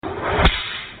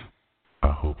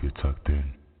you're tucked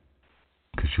in,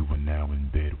 'cause you are now in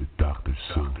bed with Dr.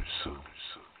 Sue.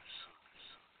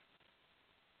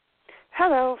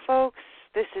 Hello, folks.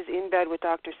 This is In Bed with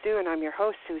Dr. Sue, and I'm your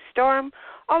host, Sue Storm,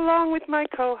 along with my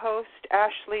co-host,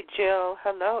 Ashley Jill.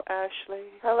 Hello, Ashley.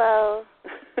 Hello.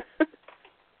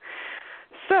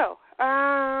 So,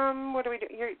 what do we do?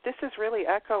 This is really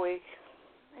echoey.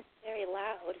 It's very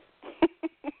loud.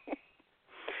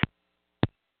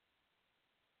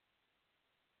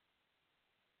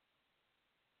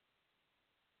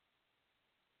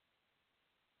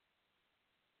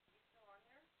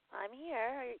 I'm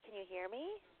here. Can you hear me?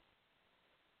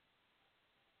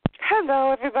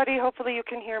 Hello, everybody. Hopefully you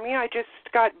can hear me. I just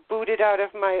got booted out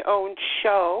of my own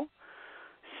show.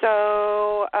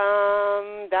 So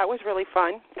that was really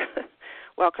fun.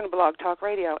 Welcome to Blog Talk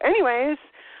Radio. Anyways,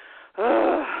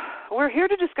 we're here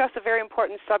to discuss a very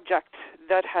important subject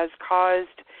that has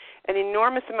caused an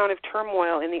enormous amount of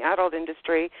turmoil in the adult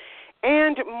industry,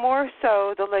 and more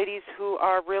so the ladies who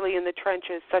are really in the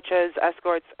trenches, such as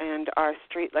escorts and our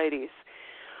street ladies.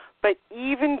 But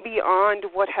even beyond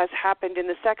what has happened in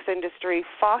the sex industry,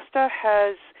 FOSTA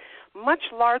has much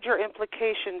larger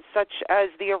implications, such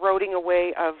as the eroding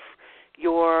away of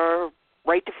your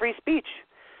right to free speech,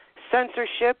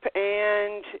 censorship,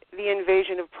 and the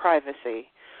invasion of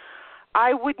privacy.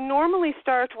 I would normally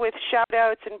start with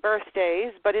shout-outs and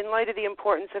birthdays, but in light of the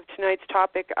importance of tonight's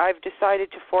topic, I've decided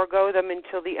to forego them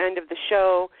until the end of the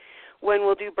show, when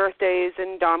we'll do birthdays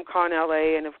and DomCon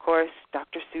LA and, of course,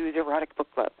 Dr. Sue's Erotic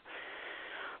Book Club.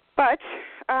 But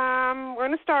we're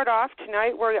going to start off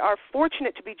tonight. We are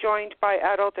fortunate to be joined by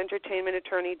adult entertainment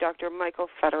attorney Dr. Michael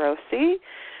Federosi.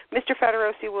 Mr.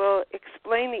 Federosi will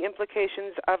explain the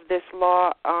implications of this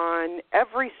law on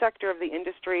every sector of the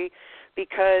industry,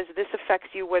 because this affects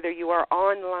you whether you are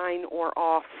online or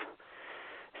off.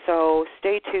 So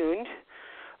stay tuned.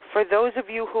 For those of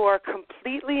you who are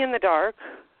completely in the dark,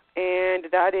 and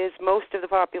that is most of the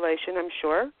population, I'm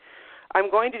sure, I'm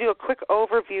going to do a quick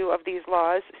overview of these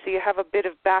laws so you have a bit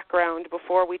of background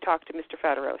before we talk to Mr.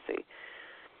 Federosi.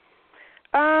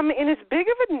 In as big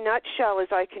of a nutshell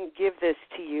as I can give this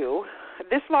to you,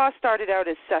 this law started out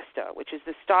as SESTA, which is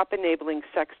the Stop Enabling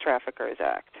Sex Traffickers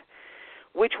Act,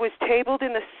 which was tabled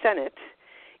in the Senate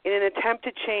in an attempt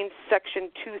to change Section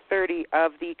 230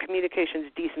 of the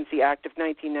Communications Decency Act of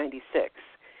 1996.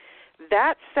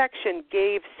 That section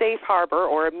gave safe harbor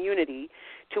or immunity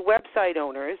to website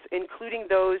owners, including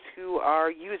those who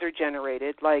are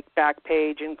user-generated, like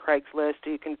Backpage and Craigslist.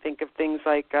 You can think of things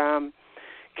like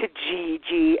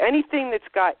Kijiji. Anything that's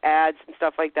got ads and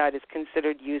stuff like that is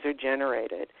considered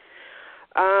user-generated.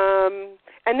 And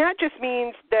that just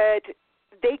means that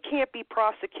they can't be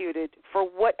prosecuted for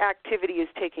what activity is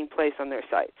taking place on their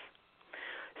sites.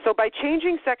 So by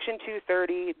changing Section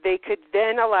 230, they could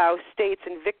then allow states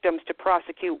and victims to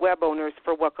prosecute web owners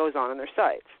for what goes on their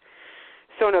sites.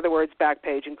 So in other words,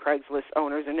 Backpage and Craigslist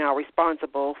owners are now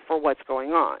responsible for what's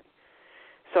going on.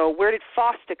 So where did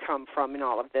FOSTA come from in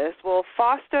all of this? Well,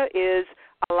 FOSTA is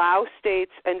Allow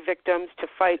States and Victims to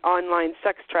Fight Online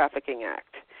Sex Trafficking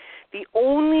Act. The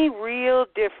only real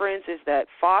difference is that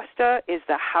FOSTA is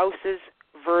the House's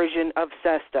version of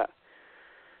SESTA.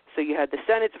 So you had the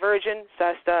Senate's version,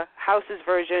 SESTA, House's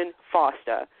version,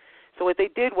 FOSTA. So what they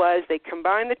did was they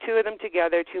combined the two of them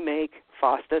together to make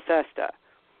FOSTA-SESTA.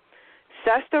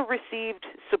 SESTA received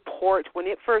support when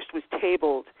it first was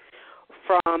tabled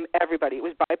from everybody. It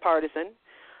was bipartisan.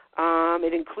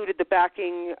 It included the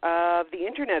backing of the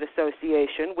Internet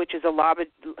Association, which is a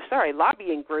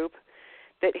lobbying group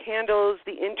that handles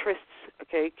the interests,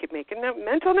 okay, keep making a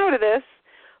mental note of this,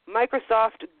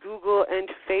 Microsoft, Google, and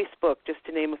Facebook, just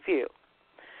to name a few.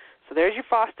 So there's your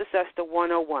FOSTA-SESTA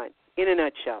 101 in a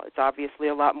nutshell. It's obviously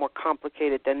a lot more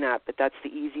complicated than that, but that's the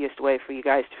easiest way for you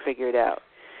guys to figure it out.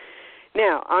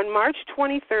 Now, on March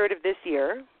 23rd of this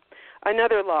year,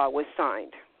 another law was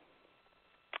signed.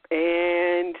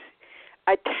 And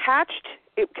attached,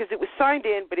 because it was signed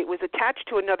in, but it was attached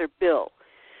to another bill.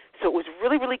 So it was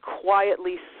really, really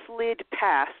quietly slid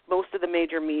past most of the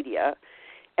major media,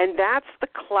 and that's the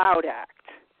Cloud Act.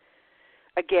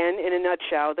 Again, in a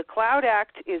nutshell, the Cloud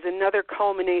Act is another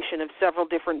culmination of several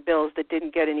different bills that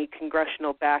didn't get any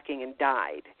congressional backing and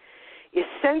died.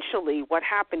 Essentially, what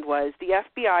happened was the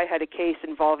FBI had a case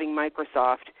involving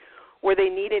Microsoft where they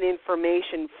needed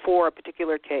information for a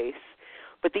particular case,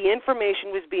 but the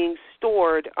information was being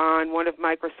stored on one of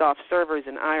Microsoft's servers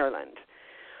in Ireland.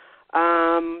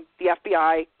 The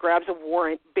FBI grabs a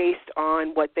warrant based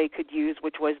on what they could use,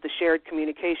 which was the Shared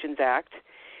Communications Act,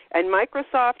 and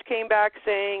Microsoft came back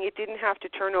saying it didn't have to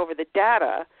turn over the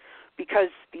data because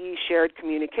the Shared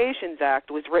Communications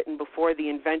Act was written before the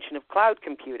invention of cloud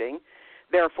computing,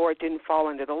 therefore it didn't fall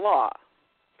under the law.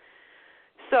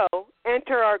 So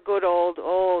enter our good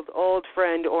old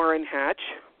friend Orrin Hatch.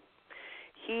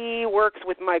 He works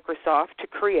with Microsoft to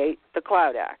create the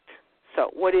Cloud Act. So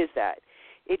what is that?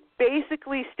 It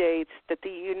basically states that the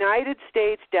United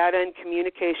States data and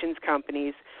communications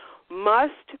companies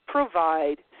must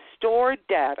provide stored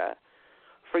data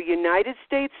for United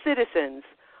States citizens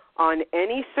on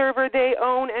any server they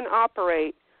own and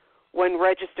operate when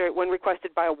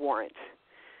requested by a warrant.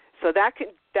 So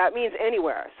that means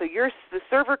anywhere. So the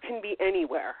server can be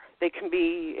anywhere. They can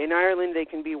be in Ireland. They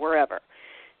can be wherever.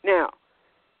 Now,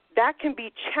 that can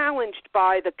be challenged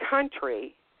by the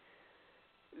country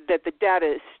that the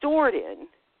data is stored in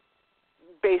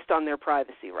based on their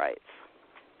privacy rights.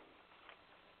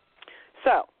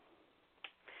 So,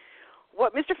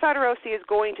 what Mr. Federosi is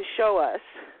going to show us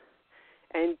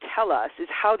and tell us is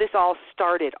how this all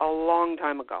started a long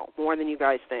time ago, more than you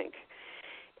guys think.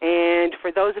 And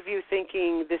for those of you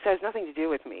thinking this has nothing to do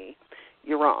with me,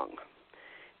 you're wrong.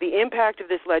 The impact of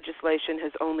this legislation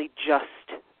has only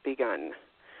just begun.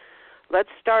 Let's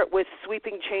start with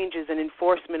sweeping changes and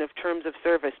enforcement of terms of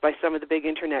service by some of the big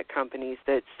Internet companies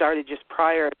that started just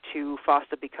prior to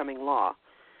FOSTA becoming law.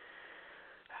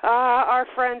 Our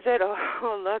friends at,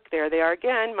 look, there they are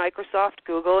again, Microsoft,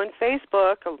 Google, and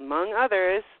Facebook, among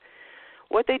others.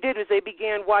 What they did was they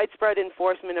began widespread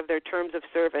enforcement of their terms of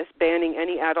service, banning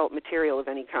any adult material of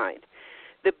any kind.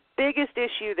 The biggest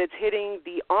issue that's hitting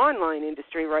the online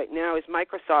industry right now is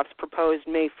Microsoft's proposed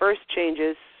May 1st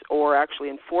changes, or actually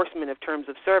enforcement of terms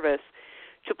of service,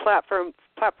 to platforms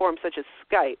such as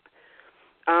Skype.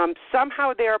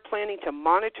 Somehow they are planning to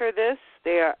monitor this.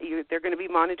 They're going to be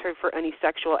monitored for any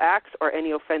sexual acts or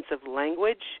any offensive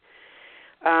language.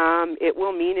 It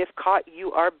will mean, if caught,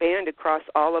 you are banned across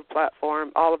all of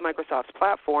Microsoft's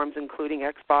platforms, including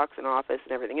Xbox and Office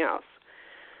and everything else.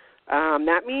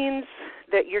 That means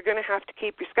that you're going to have to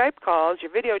keep your Skype calls,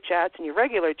 your video chats, and your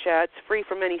regular chats free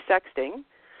from any sexting,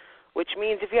 which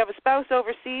means if you have a spouse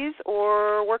overseas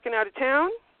or working out of town,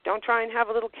 don't try and have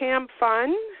a little cam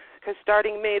fun, because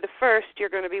starting May the 1st, you're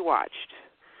going to be watched.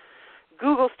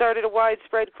 Google started a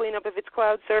widespread cleanup of its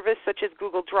cloud service, such as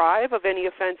Google Drive, of any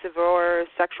offensive or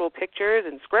sexual pictures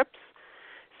and scripts.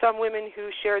 Some women who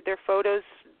shared their photos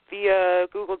via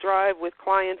Google Drive with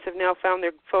clients have now found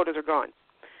their photos are gone.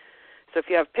 So if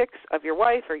you have pics of your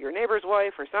wife or your neighbor's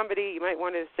wife or somebody, you might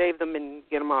want to save them and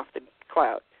get them off the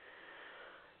cloud.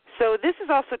 So this is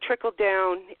also trickled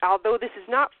down, although this is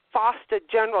not FOSTA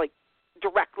generally,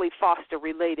 directly FOSTA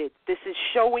related. This is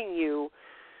showing you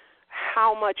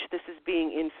how much this is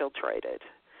being infiltrated.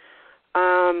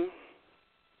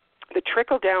 The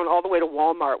trickle down all the way to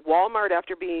Walmart. Walmart,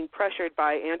 after being pressured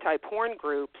by anti-porn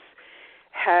groups,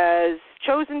 has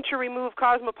chosen to remove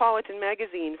Cosmopolitan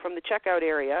magazine from the checkout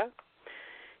area,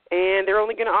 and they're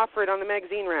only going to offer it on the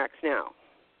magazine racks now.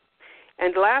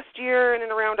 And last year, in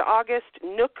and around August,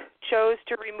 Nook chose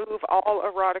to remove all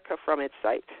erotica from its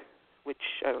site, which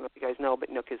I don't know if you guys know, but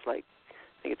Nook is like,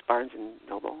 I think it's Barnes &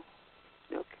 Noble.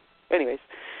 Nook. Anyways,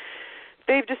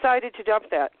 they've decided to dump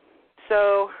that.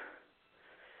 So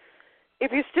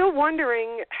if you're still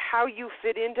wondering how you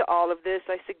fit into all of this,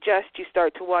 I suggest you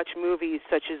start to watch movies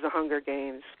such as The Hunger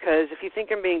Games, because if you think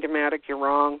I'm being dramatic, you're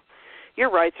wrong. Your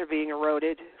rights are being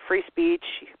eroded. Free speech,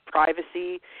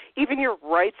 privacy, even your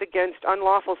rights against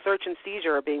unlawful search and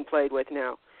seizure are being played with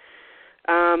now.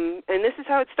 And this is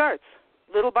how it starts.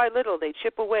 Little by little, they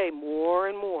chip away more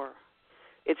and more.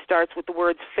 It starts with the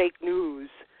words fake news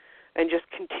and just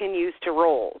continues to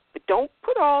roll. But don't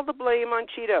put all the blame on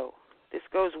Cheeto. This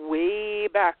goes way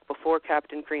back before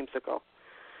Captain Creamsicle.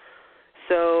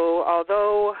 So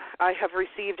although I have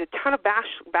received a ton of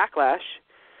backlash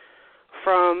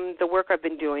from the work I've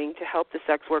been doing to help the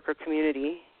sex worker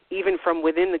community, even from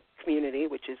within the community,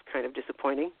 which is kind of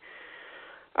disappointing,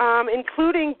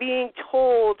 including being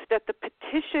told that the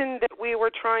petition that we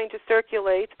were trying to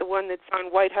circulate, the one that's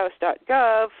on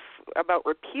whitehouse.gov about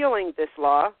repealing this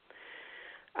law,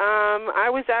 I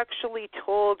was actually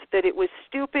told that it was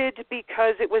stupid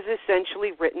because it was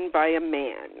essentially written by a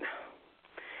man.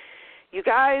 You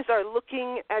guys are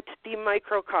looking at the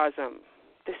microcosm.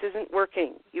 This isn't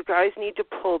working. You guys need to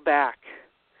pull back.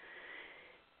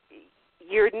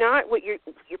 You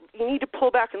need to pull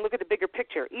back and look at the bigger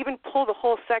picture. Even pull the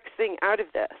whole sex thing out of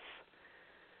this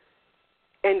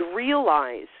and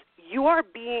realize you are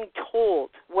being told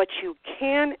what you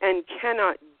can and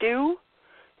cannot do,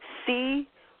 see,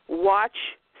 watch,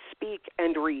 speak,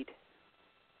 and read.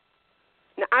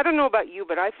 Now, I don't know about you,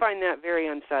 but I find that very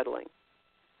unsettling.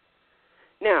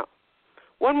 Now,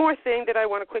 One more thing that I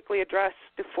want to quickly address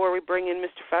before we bring in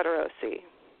Mr. Federosi,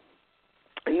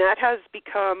 and that has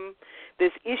become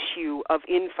this issue of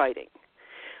infighting.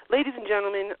 Ladies and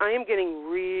gentlemen, I am getting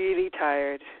really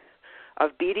tired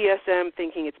of BDSM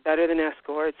thinking it's better than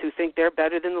escorts, who think they're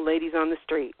better than the ladies on the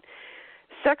street.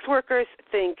 Sex workers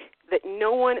think that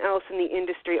no one else in the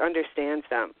industry understands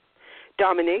them.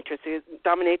 Dominatrixes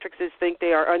think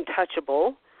they are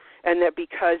untouchable, and that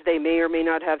because they may or may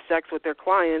not have sex with their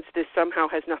clients, this somehow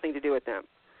has nothing to do with them.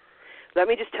 Let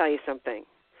me just tell you something.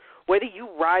 Whether you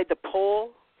ride the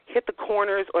pole, hit the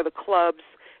corners or the clubs,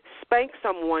 spank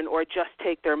someone, or just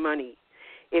take their money,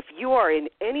 if you are in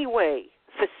any way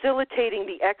facilitating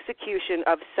the execution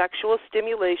of sexual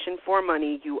stimulation for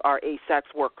money, you are a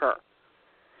sex worker.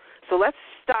 So let's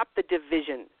stop the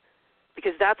division,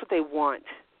 because that's what they want,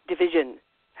 division.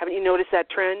 Haven't you noticed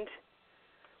that trend?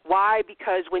 Why?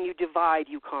 Because when you divide,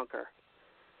 you conquer.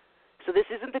 So this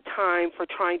isn't the time for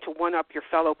trying to one-up your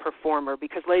fellow performer,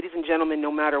 because, ladies and gentlemen, no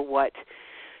matter what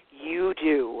you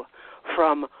do,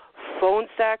 from phone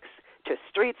sex to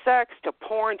street sex to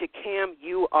porn to cam,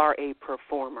 you are a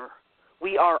performer.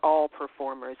 We are all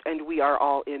performers, and we are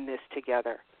all in this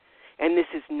together. And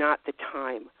this is not the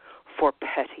time for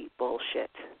petty bullshit.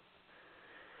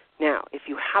 Now, if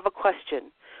you have a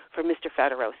question for Mr.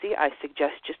 Federosi, I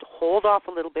suggest just hold off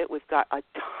a little bit. We've got a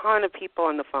ton of people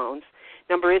on the phones.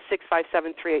 Number is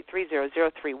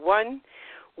 657-383-0031.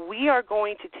 We are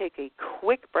going to take a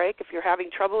quick break. If you're having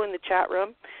trouble in the chat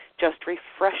room, just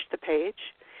refresh the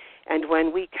page. And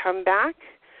when we come back,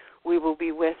 we will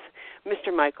be with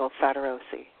Mr. Michael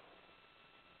Federosi.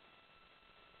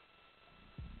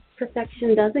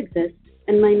 Perfection does exist,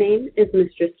 and my name is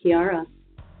Mistress Kiara.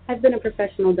 I've been a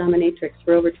professional dominatrix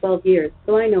for over 12 years,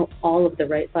 so I know all of the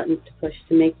right buttons to push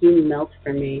to make you melt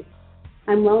for me.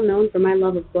 I'm well known for my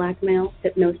love of blackmail,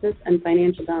 hypnosis, and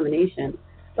financial domination,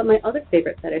 but my other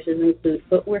favorite fetishes include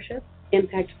foot worship,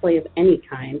 impact play of any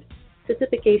kind,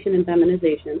 sissification and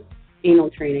feminization, anal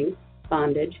training,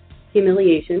 bondage,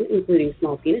 humiliation, including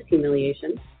small penis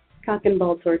humiliation, cock and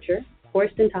ball torture,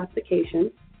 forced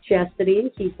intoxication, chastity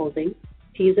and key holding,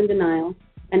 tease and denial,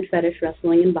 and fetish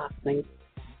wrestling and boxing.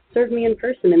 Serve me in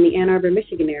person in the Ann Arbor,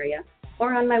 Michigan area,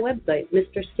 or on my website,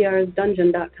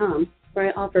 MrSkiarasDungeon.com, where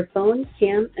I offer phone,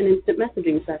 cam, and instant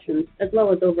messaging sessions, as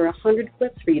well as over 100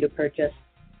 clips for you to purchase.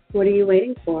 What are you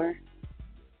waiting for?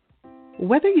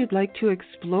 Whether you'd like to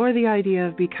explore the idea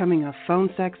of becoming a phone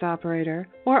sex operator,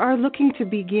 or are looking to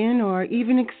begin or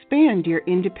even expand your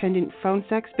independent phone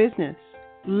sex business,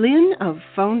 Lynn of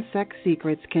Phone Sex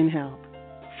Secrets can help.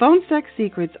 Phone Sex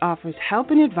Secrets offers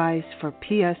help and advice for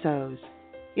PSOs,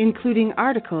 including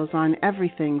articles on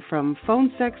everything from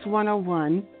Phone Sex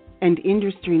 101 and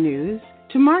industry news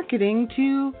to marketing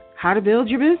to how to build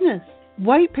your business.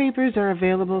 White papers are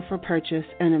available for purchase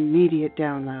and immediate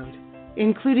download,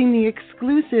 including the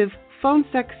exclusive Phone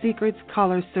Sex Secrets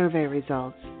Caller Survey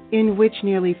results, in which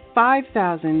nearly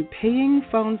 5,000 paying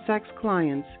phone sex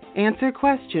clients answer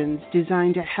questions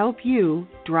designed to help you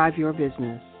drive your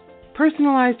business.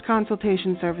 Personalized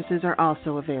consultation services are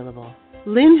also available.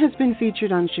 Lynn has been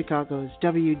featured on Chicago's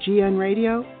WGN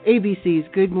Radio, ABC's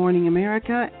Good Morning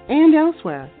America, and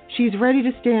elsewhere. She's ready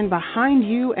to stand behind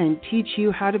you and teach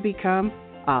you how to become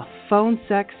a phone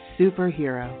sex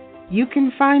superhero. You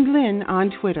can find Lynn on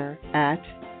Twitter at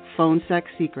Phone Sex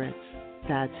Secrets.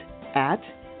 That's at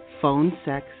Phone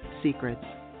Sex Secrets.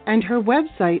 And her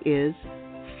website is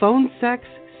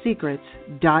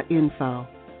phonesexsecrets.info.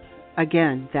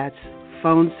 Again, that's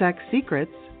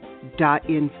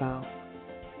phonesexsecrets.info.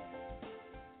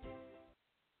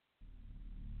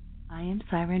 I am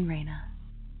Siren Reyna.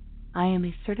 I am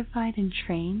a certified and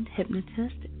trained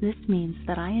hypnotist. This means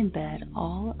that I embed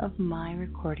all of my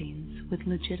recordings with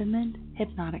legitimate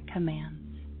hypnotic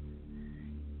commands.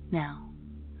 Now,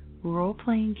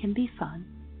 role-playing can be fun,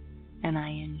 and I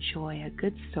enjoy a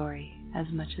good story as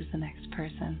much as the next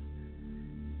person.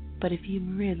 But if you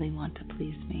really want to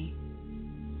please me,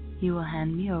 you will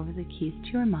hand me over the keys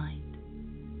to your mind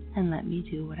and let me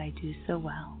do what I do so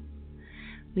well.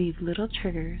 Leave little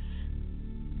triggers,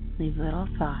 leave little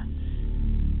thoughts,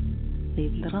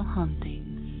 leave little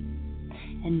hauntings,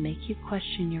 and make you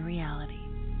question your reality.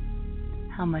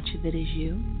 How much of it is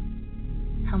you?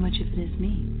 How much of it is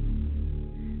me?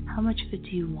 How much of it do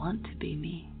you want to be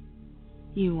me?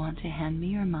 You want to hand me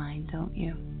your mind, don't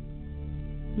you?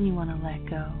 You want to let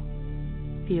go,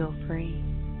 feel free,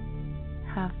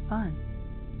 have fun,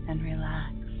 and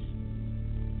relax.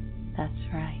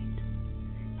 That's right.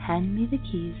 Hand me the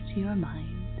keys to your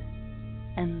mind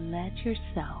and let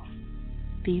yourself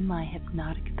be my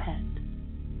hypnotic pet.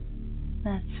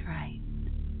 That's right.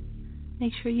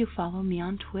 make sure you follow me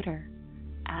on Twitter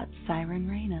at Siren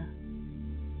Reyna.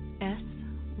 SYRENRAYNA.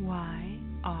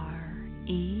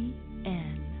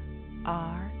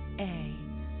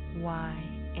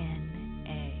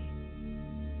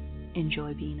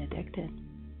 Enjoy being addicted.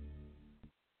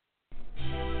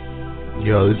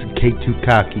 Yo, this is K2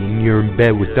 Cocky, and you're in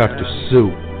bed with Dr. Sue.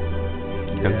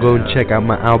 Now go and check out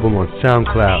my album on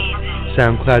SoundCloud.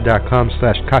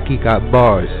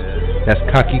 SoundCloud.com/CockyGotBars. That's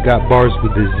Cocky Got Bars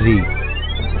with a Z.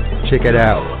 Check it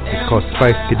out. It's called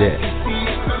Spice Cadet.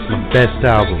 It's my best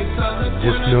album.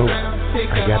 Just know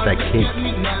I got that kick.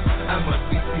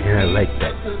 And I like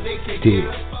that dick.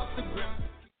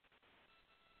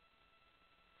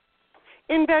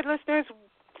 In bed listeners,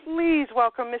 please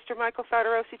welcome Mr. Michael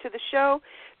Federosi to the show.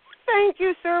 Thank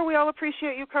you, sir. We all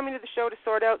appreciate you coming to the show to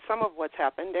sort out some of what's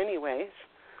happened anyways.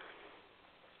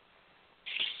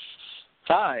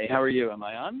 Hi, how are you? Am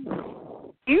I on?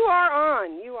 You are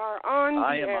on. You are on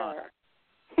I the am air.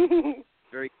 On.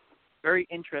 Very, very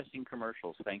interesting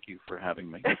commercials. Thank you for having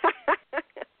me.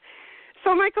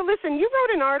 So, Michael, listen, you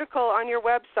wrote an article on your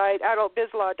website,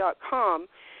 adultbizlaw.com,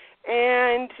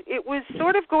 and it was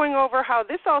sort of going over how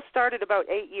this all started about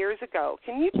 8 years ago.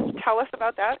 Can you tell us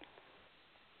about that?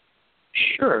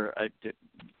 Sure.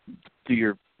 Do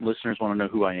your listeners want to know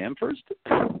who I am first?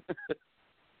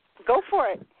 Go for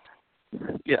it.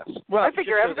 Yes. Well, I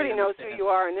figure everybody knows who you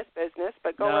are in this business,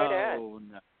 but go right ahead.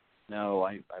 No,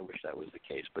 I wish that was the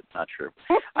case, but not true.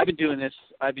 I've been doing this.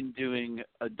 I've been doing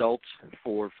adults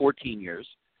for 14 years.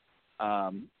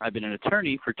 I've been an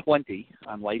attorney for 20.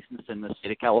 I'm licensed in the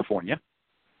state of California,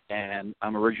 and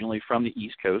I'm originally from the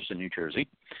East Coast in New Jersey.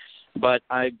 But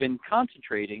I've been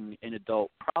concentrating in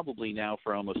adult probably now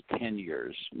for almost 10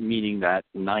 years, meaning that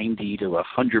 90 to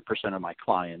 100% of my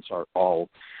clients are all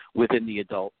within the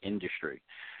adult industry.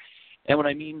 And what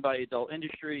I mean by adult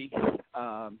industry,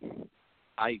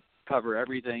 I cover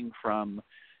everything from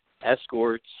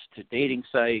escorts to dating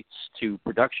sites to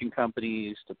production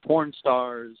companies to porn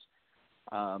stars.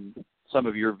 Some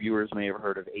of your viewers may have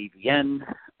heard of AVN.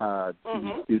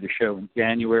 Do the show in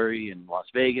January in Las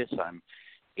Vegas. I'm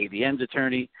AVN's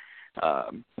attorney.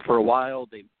 For a while,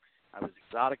 I was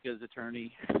Exotica's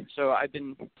attorney. So I've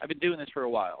been doing this for a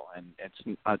while, and it's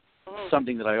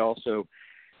something that I also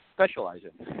specialize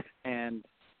in. And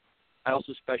I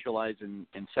also specialize in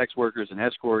sex workers and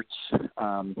escorts.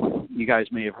 You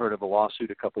guys may have heard of a lawsuit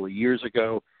a couple of years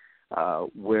ago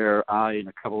where I and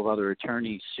a couple of other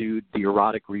attorneys sued the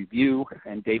Erotic Review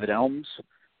and David Elms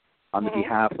on the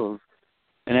behalf of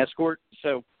an escort.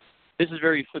 So this is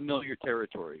very familiar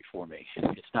territory for me.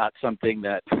 It's not something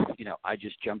that, I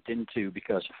just jumped into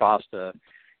because FOSTA.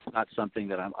 It's not something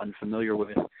that I'm unfamiliar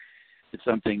with. It's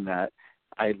something that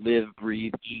I live,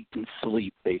 breathe, eat, and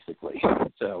sleep, basically.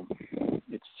 So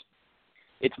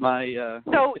it's my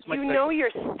so it's my you know your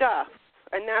stuff,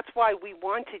 and that's why we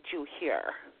wanted you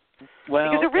here.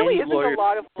 Well, because there really isn't a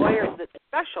lot of lawyers that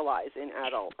specialize in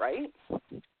adult, right?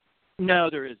 No,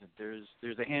 there isn't.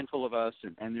 There's a handful of us,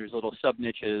 and there's little sub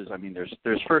niches. I mean,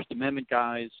 there's First Amendment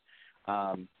guys.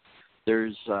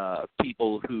 There's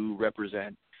people who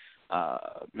represent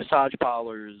massage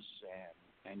parlors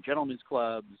and gentlemen's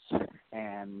clubs,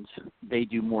 and they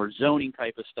do more zoning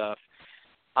type of stuff.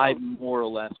 I'm more or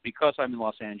less, because I'm in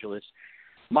Los Angeles,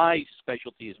 my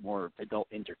specialty is more adult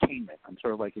entertainment. I'm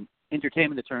sort of like an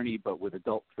entertainment attorney, but with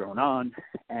adult thrown on.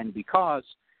 And because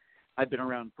I've been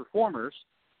around performers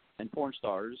and porn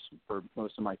stars for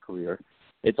most of my career,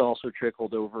 it's also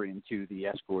trickled over into the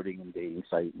escorting and dating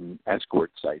site and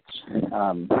escort sites.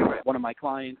 One of my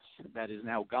clients that is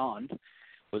now gone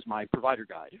was my provider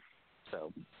guide.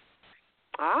 So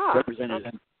represented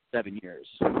him 7 years.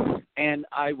 And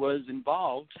I was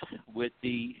involved with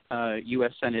the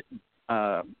U.S. Senate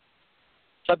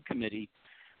subcommittee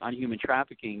on human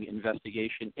trafficking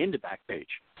investigation into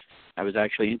Backpage. I was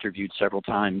actually interviewed several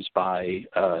times by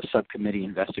subcommittee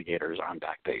investigators on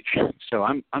Backpage. So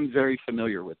I'm very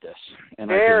familiar with this. And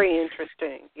very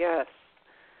interesting, yes.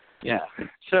 Yeah.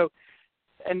 So,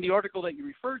 and the article that you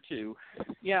referred to,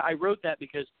 I wrote that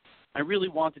because I really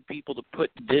wanted people to put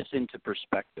this into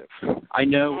perspective. I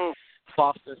know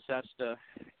FOSTA, SESTA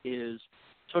is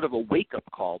sort of a wake-up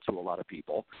call to a lot of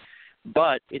people,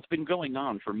 but it's been going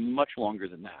on for much longer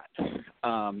than that.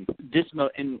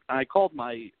 And I called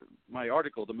my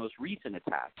article the most recent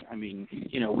attack. I mean,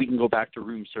 we can go back to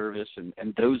room service and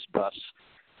those busts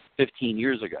 15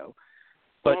 years ago.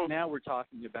 But now we're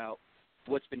talking about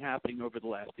what's been happening over the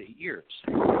last 8 years.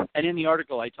 And in the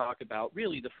article I talk about,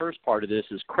 really the first part of this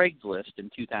is Craigslist in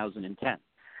 2010.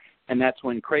 And that's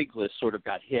when Craigslist sort of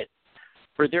got hit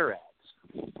for their ads.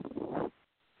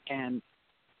 And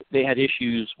they had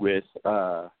issues with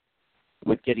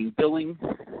getting billing,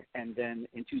 and then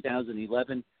in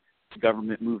 2011, the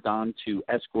government moved on to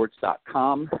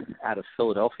escorts.com out of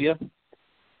Philadelphia.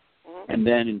 And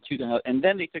then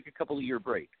they took a couple of year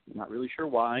break. I'm not really sure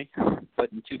why,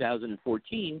 but in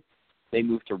 2014 they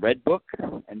moved to Redbook,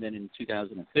 and then in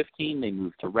 2015 they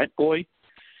moved to RentBoy.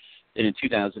 And in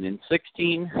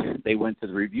 2016 they went to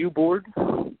the review board,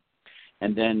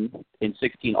 and then in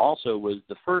 16 also was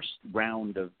the first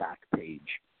round of Backpage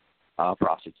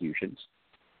prosecutions.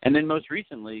 And then most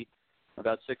recently,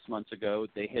 about 6 months ago,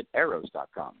 they hit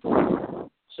arrows.com.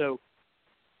 So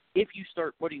if you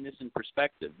start putting this in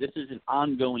perspective, this is an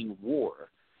ongoing war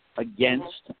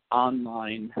against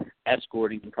online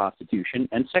escorting and prostitution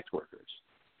and sex workers.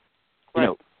 Right. You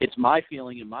know, it's my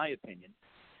feeling, in my opinion,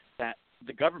 that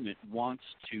the government wants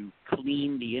to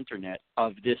clean the internet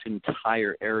of this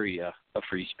entire area of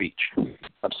free speech,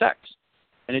 of sex.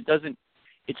 And it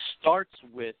starts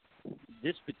with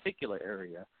this particular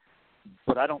area,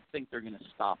 but I don't think they're going to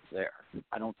stop there.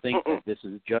 I don't think that this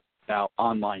is just about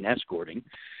online escorting.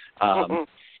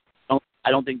 I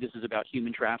don't think this is about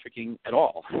human trafficking at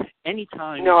all.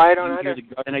 Anytime I don't hear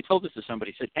and I told this to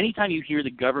somebody, said anytime you hear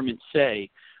the government say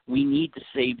we need to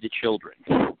save the children,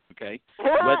 okay,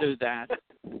 whether that's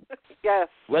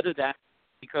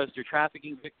because they're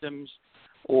trafficking victims,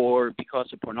 or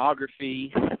because of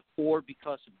pornography, or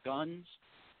because of guns,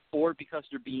 or because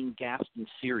they're being gassed in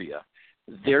Syria,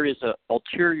 there is an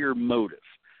ulterior motive.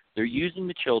 They're using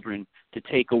the children to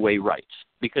take away rights,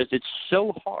 because it's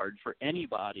so hard for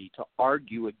anybody to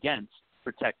argue against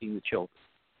protecting the children.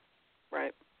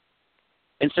 Right.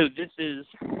 And so this is,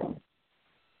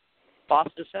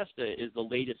 FOSTA SESTA is the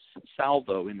latest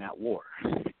salvo in that war.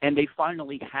 And they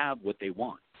finally have what they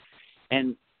want.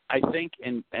 And I think,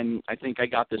 and I think I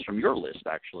got this from your list,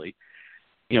 actually,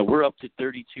 you know, we're up to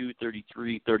 32,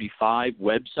 33, 35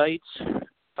 websites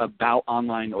about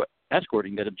online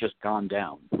escorting that have just gone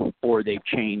down, or they've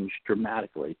changed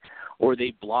dramatically, or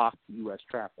they've blocked U.S.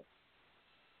 traffic.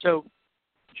 So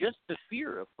just the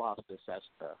fear of FOSTA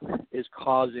SESTA is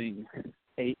causing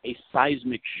a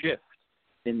seismic shift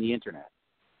in the internet.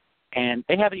 And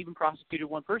they haven't even prosecuted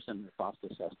one person in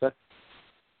FOSTA SESTA.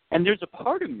 And there's a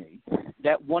part of me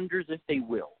that wonders if they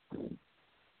will,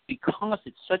 because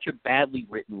it's such a badly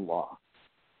written law,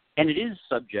 and it is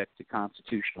subject to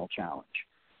constitutional challenge.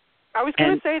 I was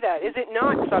going to say that. Is it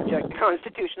not subject to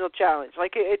constitutional challenge?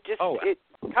 Like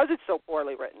because it's so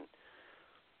poorly written.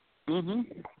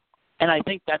 Mm-hmm. And I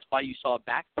think that's why you saw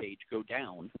Backpage go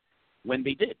down when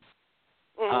they did.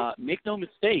 Make no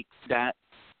mistake that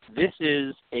this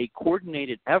is a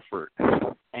coordinated effort,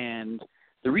 and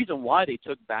the reason why they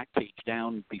took Backpage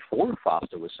down before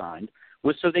FOSTA was signed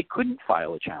was so they couldn't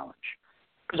file a challenge.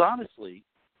 Because honestly,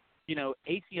 you know,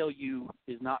 ACLU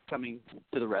is not coming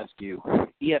to the rescue.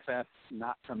 EFF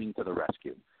not coming to the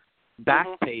rescue.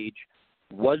 Backpage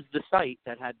was the site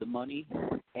that had the money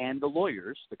and the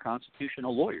lawyers, the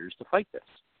constitutional lawyers, to fight this.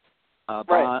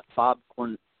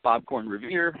 Bob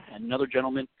Korn-Revere and another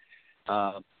gentleman,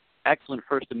 excellent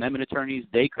First Amendment attorneys,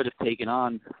 they could have taken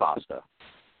on FOSTA.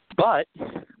 But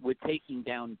with taking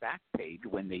down Backpage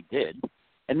when they did,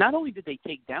 and not only did they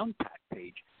take down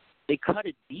Backpage, they cut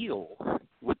a deal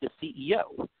with the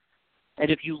CEO.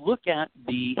 And if you look at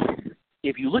the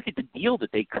deal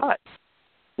that they cut,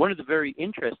 one of the very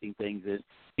interesting things is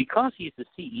because he's the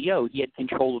CEO, he had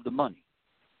control of the money,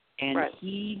 and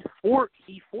he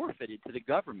forfeited to the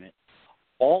government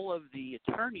all of the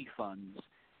attorney funds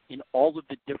in all of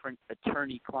the different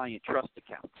attorney-client trust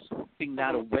accounts, taking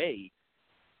that away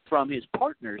from his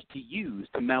partners to use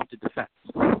to mount a defense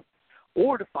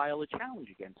or to file a challenge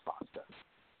against FOSTA.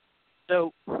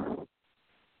 So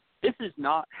this is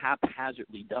not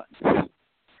haphazardly done.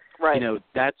 Right. You know,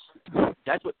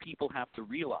 that's what people have to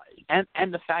realize.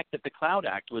 And the fact that the Cloud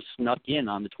Act was snuck in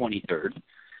on the 23rd,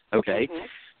 okay?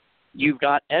 You've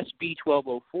got SB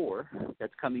 1204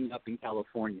 that's coming up in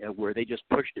California where they just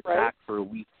pushed it back for a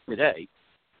week today.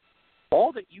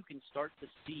 All that you can start to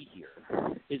see here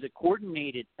is a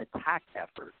coordinated attack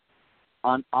effort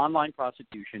on online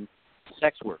prostitution,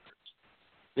 sex workers.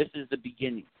 This is the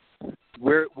beginning.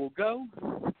 Where it will go,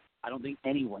 I don't think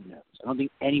anyone knows. I don't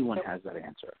think anyone has that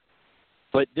answer.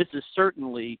 But this is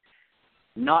certainly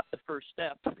not the first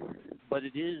step, but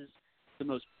it is the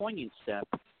most poignant step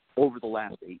over the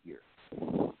last 8 years.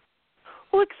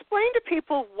 Well, explain to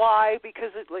people why,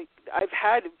 because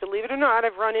believe it or not,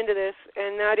 I've run into this,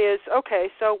 and that is, okay,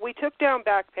 so we took down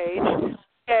Backpage.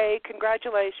 Hey,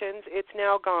 congratulations, it's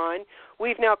now gone.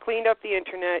 We've now cleaned up the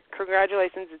internet.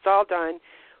 Congratulations, it's all done.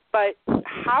 But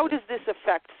how does this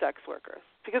affect sex workers?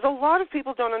 Because a lot of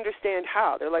people don't understand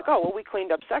how. They're like, oh, well, we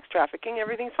cleaned up sex trafficking,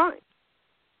 everything's fine.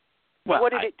 Well,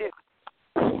 what did it do?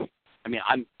 I mean,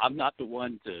 I'm not the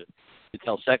one to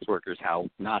tell sex workers how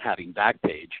not having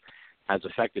Backpage has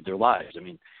affected their lives. I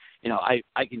mean,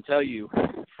 I can tell you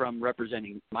from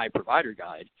representing my provider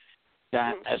guide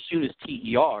that as soon as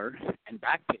TER and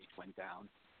Backpage went down,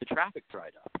 the traffic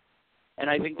dried up. And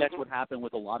I think that's what happened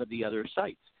with a lot of the other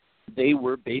sites. They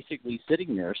were basically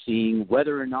sitting there seeing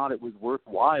whether or not it was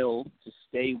worthwhile to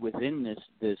stay within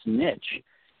this niche.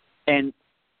 And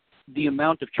the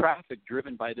amount of traffic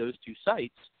driven by those two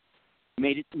sites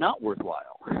made it not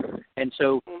worthwhile. And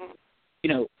so,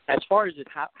 as far as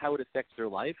how it affects their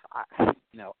life,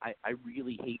 I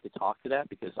really hate to talk to that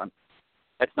because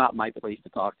that's not my place to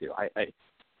talk to.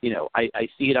 I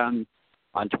see it on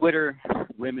Twitter.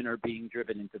 Women are being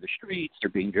driven into the streets. They're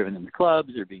being driven into clubs.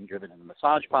 They're being driven into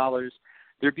massage parlors.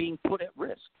 They're being put at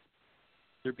risk.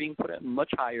 They're being put at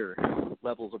much higher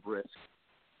levels of risk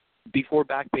before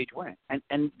Backpage went.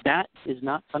 And that is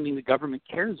not something the government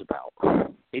cares about.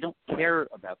 They don't care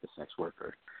about the sex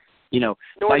worker. Nor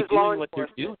by does doing law what they're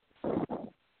enforcement. doing.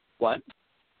 What?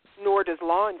 Nor does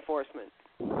law enforcement.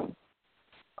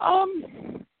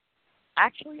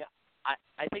 Actually,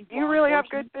 I think you really have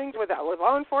good things with that. With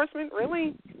law enforcement,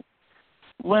 really?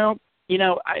 Well,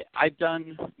 I've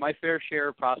done my fair share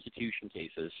of prostitution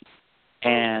cases,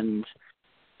 and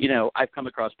I've come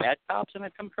across bad cops and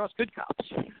I've come across good cops.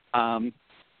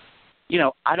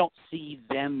 I don't see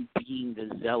them being the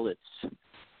zealots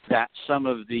that some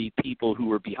of the people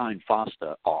who are behind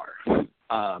FOSTA are.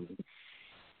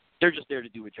 They're just there to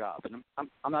do a job, and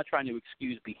I'm not trying to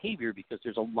excuse behavior because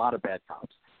there's a lot of bad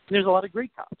cops and there's a lot of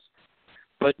great cops,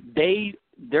 but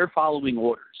they're following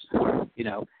orders,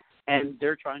 and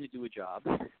they're trying to do a job.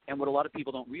 And what a lot of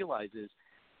people don't realize is,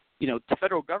 the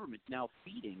federal government's now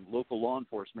feeding local law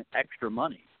enforcement extra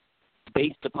money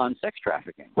based upon sex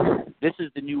trafficking. This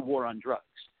is the new war on drugs.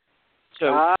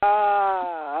 So,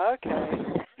 okay.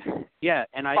 Yeah,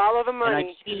 and follow the money. And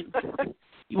I've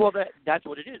seen, well, that's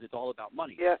what it is. It's all about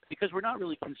money. Yeah. Because we're not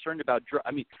really concerned about drugs.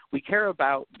 I mean, we care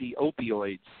about the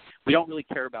opioids. We don't really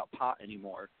care about pot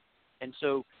anymore. And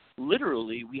so,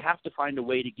 literally, we have to find a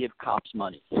way to give cops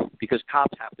money because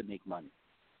cops have to make money.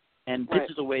 And this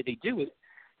is a way they do it.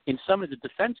 In some of the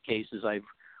defense cases I've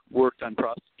worked on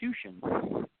prostitution,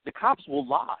 the cops will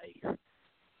lie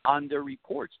on their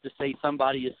reports to say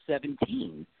somebody is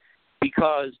 17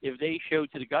 because if they show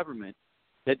to the government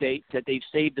that they've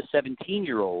saved a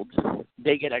 17-year-old,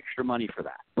 they get extra money for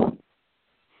that.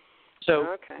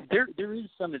 So there is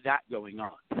some of that going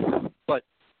on. But,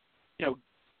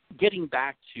 getting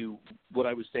back to what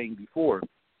I was saying before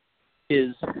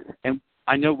is, and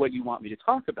I know what you want me to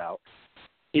talk about,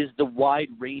 is the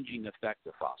wide-ranging effect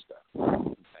of FOSTA.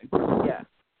 Okay? Yeah.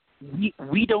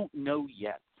 We don't know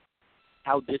yet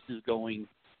how this is going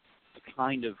to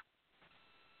kind of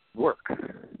work.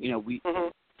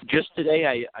 Just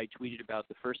today I tweeted about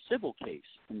the first civil case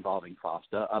involving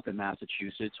FOSTA up in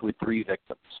Massachusetts with 3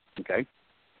 victims. Okay.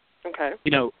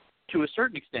 To a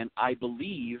certain extent, I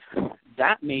believe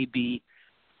that may be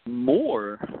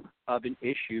more of an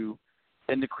issue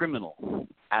than the criminal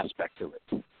aspect of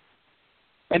it.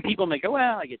 And people may go,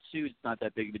 well, I get sued, it's not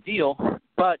that big of a deal.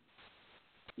 But,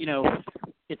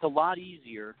 it's a lot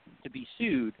easier to be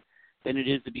sued than it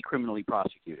is to be criminally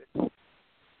prosecuted.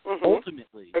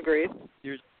 Ultimately, agreed.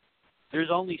 There's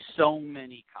only so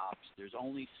many cops. There's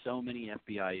only so many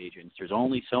FBI agents. There's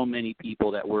only so many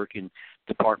people that work in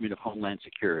Department of Homeland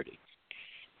Security.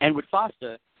 And with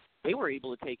FOSTA, they were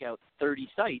able to take out 30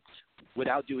 sites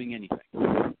without doing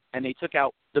anything. And they took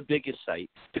out the biggest site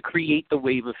to create the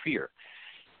wave of fear.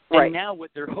 And now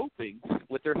what they're hoping,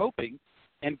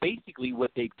 and basically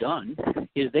what they've done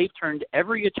is they've turned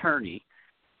every attorney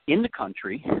in the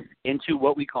country into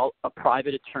what we call a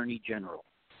private attorney general.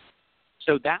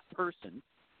 So that person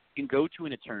can go to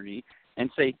an attorney and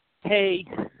say, hey,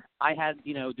 I had,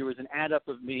 there was an ad up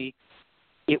of me.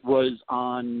 It was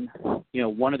on,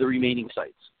 one of the remaining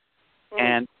sites.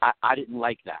 And I didn't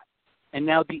like that. And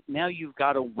now you've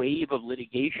got a wave of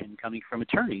litigation coming from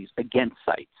attorneys against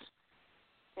sites.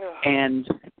 And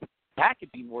that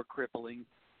could be more crippling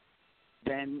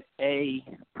than a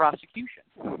prosecution.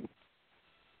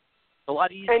 A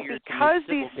lot easier. And because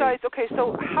these sites,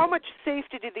 so how much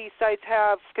safety do these sites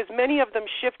have? Because many of them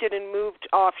shifted and moved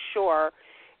offshore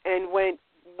and went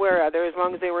wherever, as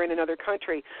long as they were in another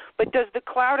country. But does the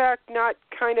Cloud Act not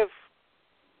kind of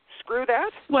screw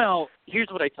that? Well, here's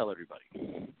what I tell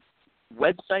everybody.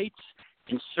 Websites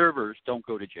and servers don't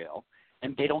go to jail,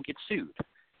 and they don't get sued.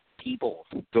 People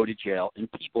go to jail,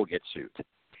 and people get sued.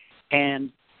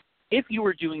 And if you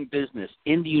are doing business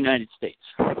in the United States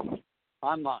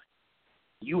online,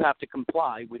 you have to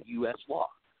comply with U.S. law.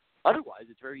 Otherwise,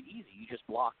 it's very easy. You just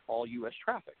block all U.S.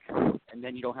 traffic, and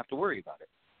then you don't have to worry about it.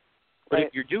 But Right.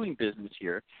 if you're doing business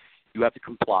here, you have to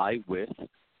comply with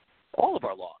all of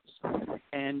our laws.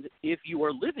 And if you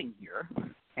are living here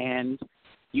and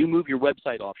you move your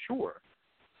website offshore,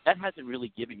 that hasn't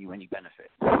really given you any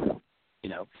benefit. You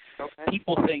know, Okay.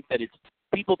 people think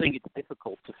it's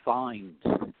difficult to find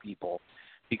people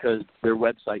because their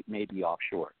website may be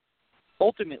offshore.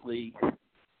 Ultimately,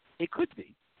 it could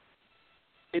be.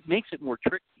 It makes it more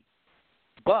tricky,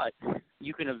 but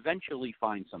you can eventually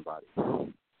find somebody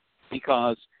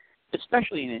because,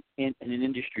 especially in an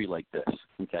industry like this,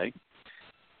 okay,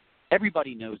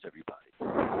 everybody knows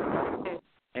everybody,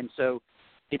 and so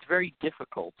it's very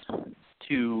difficult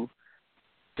to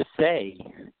say,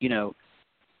 you know,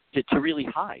 to really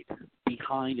hide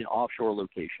behind an offshore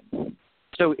location.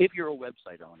 So if you're a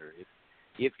website owner,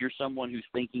 if you're someone who's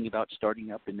thinking about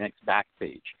starting up the next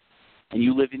Backpage, and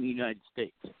you live in the United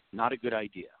States, not a good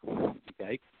idea,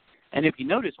 okay? And if you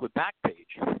notice with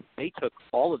Backpage, they took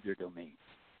all of their domains.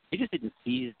 They just didn't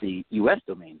seize the U.S.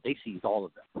 domains. They seized all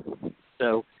of them.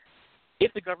 So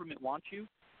if the government wants you,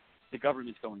 the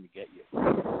government's going to get you.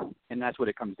 And that's what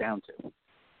it comes down to.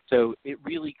 So it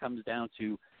really comes down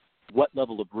to what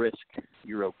level of risk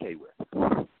you're okay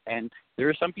with. And there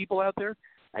are some people out there,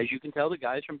 as you can tell, the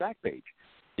guys from Backpage,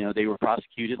 you know, they were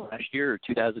prosecuted last year or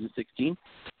 2016,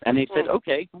 and they said,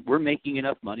 okay, we're making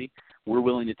enough money, we're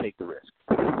willing to take the risk.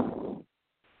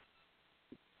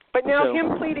 But now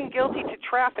him pleading guilty to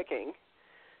trafficking,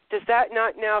 does that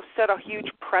not now set a huge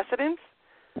precedent?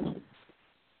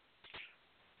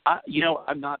 You know,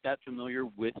 I'm not that familiar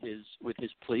with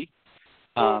his plea.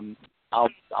 I'll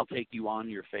take you on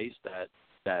your face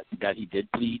that he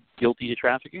did plead guilty to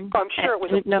trafficking. I'm sure it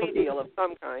was a plea deal of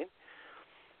some kind.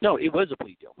 No, it was a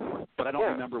plea deal, but I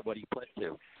don't remember what he pled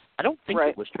to. I don't think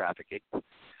it was trafficking,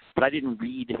 but I didn't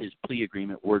read his plea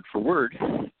agreement word for word.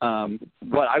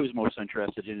 What I was most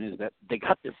interested in is that they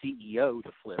got the CEO to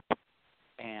flip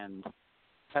and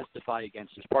testify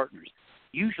against his partners.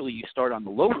 Usually you start on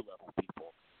the lower level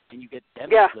people, and you get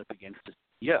them to flip against the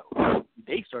CEO.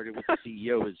 They started with the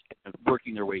CEO as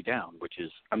working their way down, which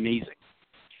is amazing.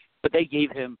 But they gave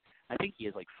him, I think he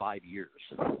has like 5 years.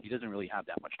 He doesn't really have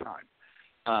that much time.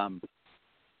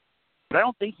 But I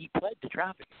don't think he pled to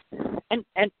trafficking.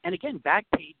 And again,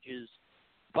 Backpage's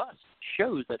bust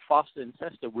shows that FOSTA and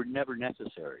SESTA were never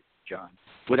necessary, John,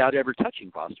 without ever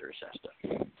touching FOSTA or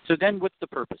SESTA. So then what's the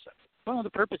purpose of it? Well,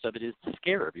 the purpose of it is to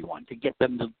scare everyone, to get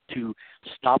them to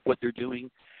stop what they're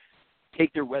doing,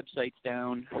 take their websites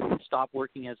down, stop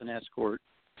working as an escort,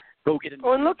 go get another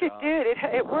Oh, and look, job. it did.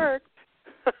 It worked.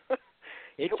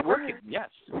 It's working, yes.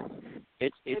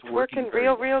 It's working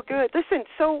real good. Listen,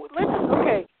 so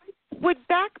okay. Would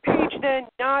Backpage then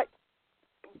not,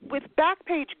 with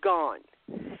Backpage gone,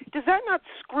 does that not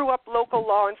screw up local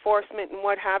law enforcement and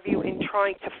what have you in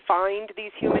trying to find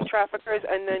these human traffickers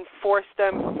and then force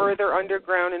them further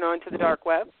underground and onto the dark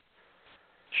web?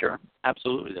 Sure,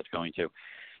 absolutely that's going to.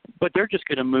 But they're just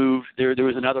going to move. There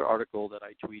was another article that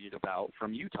I tweeted about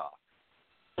from Utah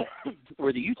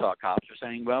where the Utah cops are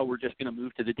saying, well, we're just going to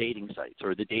move to the dating sites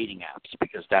or the dating apps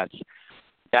because that's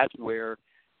where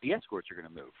the escorts are going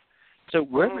to move. So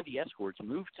wherever the escorts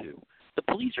move to, the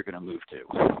police are going to move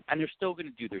to, and they're still going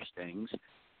to do their stings.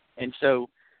 And so,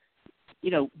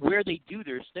 you know, where they do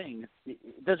their stings,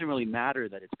 it doesn't really matter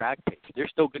that it's Backpage. They're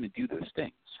still going to do those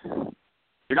stings.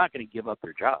 They're not going to give up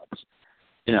their jobs.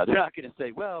 You know, they're not going to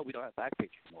say, well, we don't have Backpage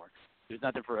anymore. There's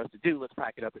nothing for us to do. Let's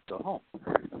pack it up and go home.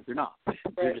 They're not.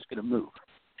 They're just going to move.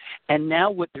 And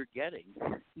now what they're getting,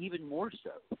 even more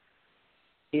so,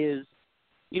 is,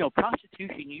 you know,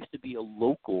 prostitution used to be a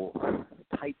local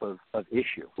type of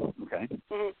issue, okay?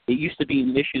 Mm-hmm. It used to be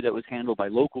an issue that was handled by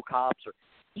local cops or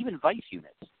even vice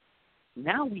units.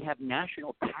 Now we have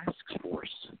national task force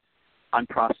on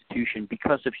prostitution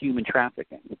because of human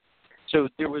trafficking. So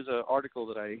there was an article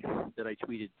that I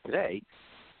tweeted today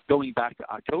going back to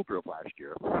October of last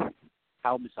year,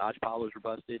 how massage parlors were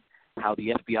busted, how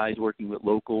the FBI is working with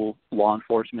local law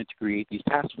enforcement to create these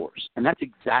task force. And that's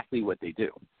exactly what they do.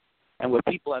 And what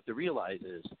people have to realize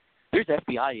is there's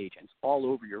FBI agents all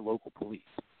over your local police.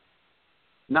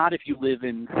 Not if you live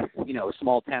in, you know, a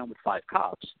small town with 5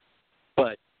 cops,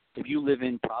 but if you live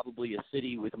in probably a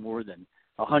city with more than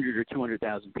 100 or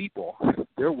 200,000 people,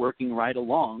 they're working right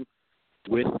along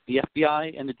with the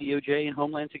FBI and the DOJ and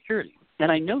Homeland Security.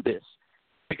 And I know this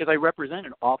because I represent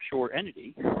an offshore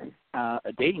entity,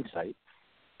 a dating site,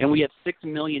 and we have 6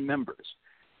 million members.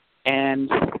 And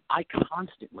I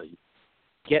constantly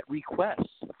get requests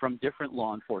from different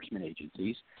law enforcement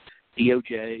agencies,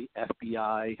 DOJ,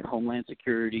 FBI, Homeland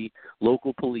Security,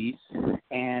 local police,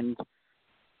 and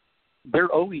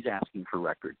they're always asking for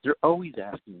records. They're always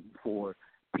asking for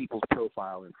people's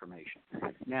profile information.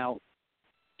 Now,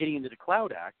 getting into the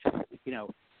Cloud Act,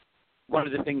 one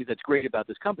of the things that's great about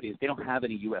this company is they don't have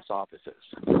any U.S. offices.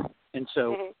 And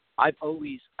so I've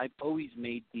always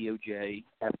made DOJ,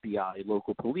 FBI,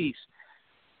 local police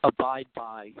abide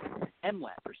by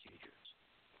MLAT procedures,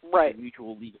 right?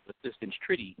 Mutual Legal Assistance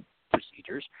Treaty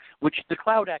procedures, which the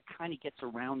Cloud Act kind of gets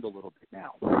around a little bit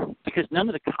now, because none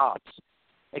of the cops,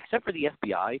 except for the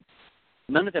FBI,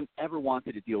 none of them ever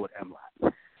wanted to deal with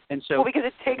MLAT. And so, because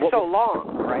it takes so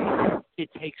long, right? It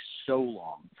takes so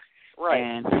long, right?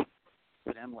 And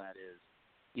what MLAT is,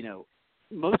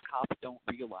 most cops don't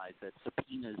realize that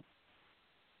subpoenas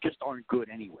just aren't good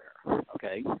anywhere.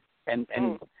 Okay, and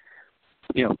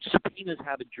subpoenas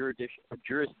have a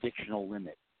jurisdictional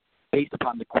limit based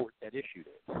upon the court that issued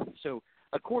it. So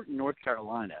a court in North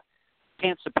Carolina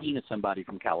can't subpoena somebody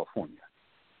from California.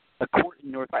 A court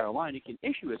in North Carolina can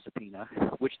issue a subpoena,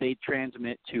 which they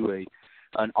transmit to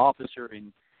an officer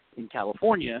in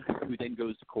California, who then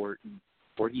goes to court,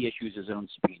 or he issues his own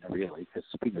subpoena, really, because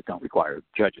subpoenas don't require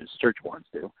judges. Search warrants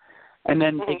do. And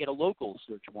then they get a local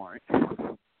search warrant,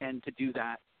 and to do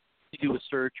that, to do a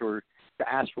search or to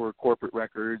ask for corporate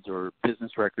records or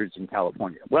business records in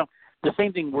California. Well, the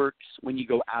same thing works when you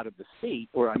go out of the state,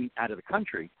 out of the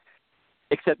country,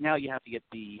 except now you have to get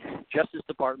the Justice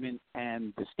Department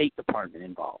and the State Department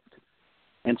involved.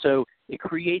 And so it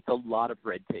creates a lot of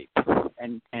red tape,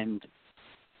 and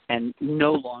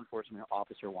no law enforcement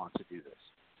officer wants to do this.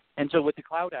 And so what the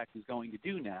Cloud Act is going to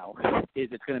do now is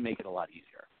it's going to make it a lot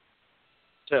easier.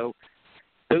 So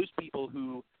those people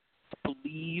who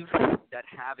believe that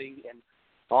having an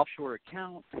offshore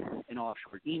account, an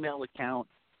offshore email account,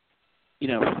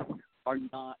 are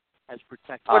not as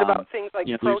protected. What about things like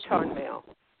Proton Mail?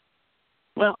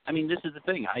 Well, this is the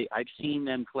thing. I've seen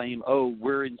them claim,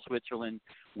 we're in Switzerland,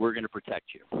 we're going to protect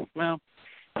you. Well,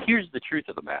 here's the truth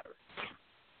of the matter.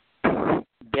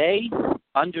 They,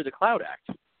 under the Cloud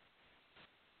Act,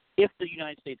 if the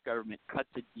United States government cuts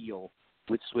a deal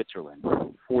with Switzerland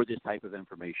for this type of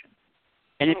information,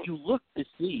 and if you look to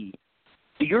see,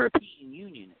 the European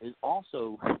Union is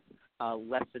also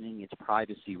lessening its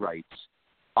privacy rights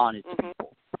on its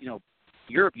people.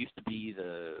 Europe used to be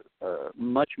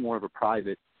much more of a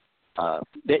private.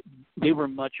 They were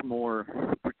much more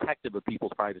protective of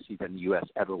people's privacy than the U.S.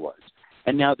 ever was,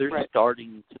 and now they're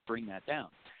starting to bring that down.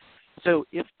 So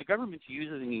if the government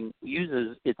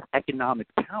uses its economic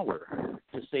power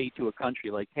to say to a country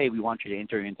like, hey, we want you to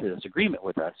enter into this agreement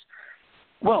with us,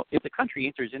 well, if the country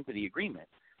enters into the agreement,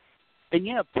 then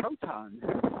Proton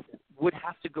would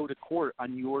have to go to court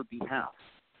on your behalf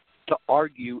to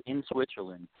argue in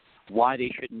Switzerland why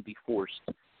they shouldn't be forced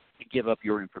to give up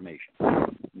your information.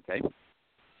 Okay?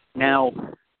 Now,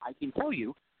 I can tell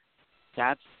you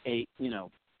that's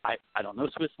I don't know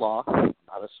Swiss law, I'm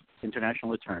not an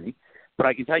international attorney, but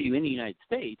I can tell you in the United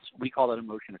States, we call that a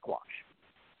motion to quash.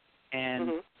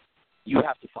 And you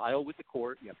have to file with the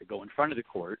court, you have to go in front of the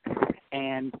court,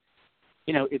 and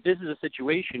if this is a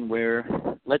situation where,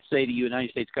 let's say the United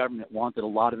States government wanted a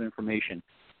lot of information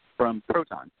from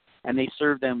Proton, and they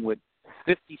served them with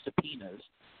 50 subpoenas,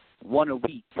 1 a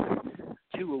week,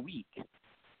 2 a week,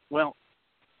 well,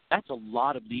 that's a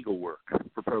lot of legal work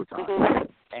for Proton.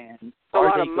 And a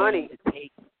lot of money.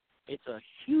 It's a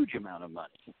huge amount of money,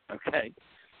 okay?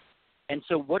 And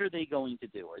so what are they going to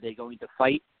do? Are they going to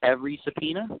fight every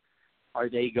subpoena? Are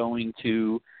they going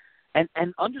to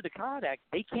and under the Cloud Act,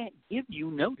 they can't give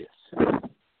you notice.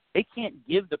 They can't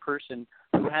give the person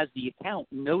who has the account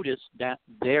notice that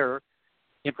their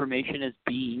information is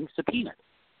being subpoenaed.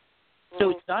 So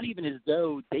it's not even as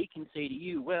though they can say to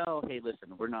you, well, hey, listen,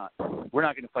 we're not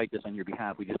going to fight this on your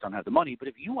behalf. We just don't have the money. But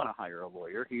if you want to hire a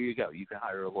lawyer, here you go. You can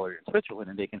hire a lawyer in Switzerland,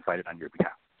 and they can fight it on your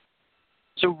behalf.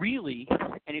 So really,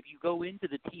 and if you go into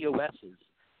the TOSs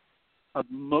of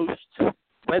most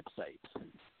websites,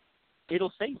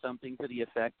 it'll say something to the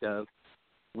effect of,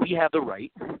 we have the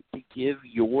right to give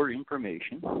your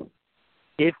information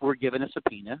if we're given a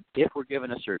subpoena, if we're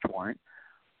given a search warrant,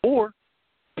 or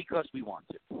because we want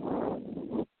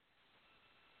to.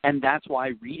 And that's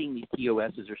why reading these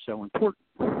TOSs are so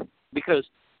important. Because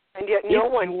and yet no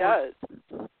one does.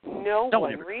 No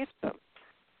one reads them.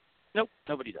 Nope,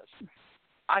 nobody does.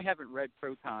 I haven't read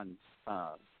Proton's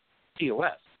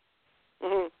TOS.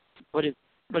 But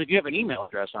if you have an email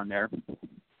address on there,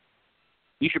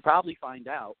 you should probably find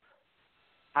out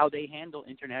how they handle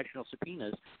international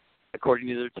subpoenas according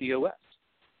to their TOS.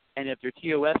 And if their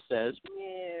TOS says,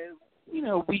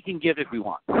 we can give if we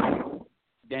want.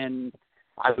 Then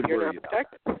I would You're worry not about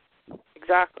protected. that.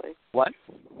 Exactly. What?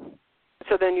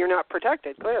 So then you're not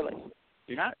protected, clearly.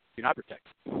 You're not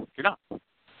protected. You're not.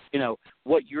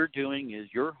 What you're doing is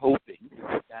you're hoping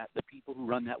that the people who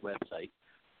run that website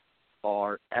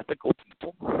are ethical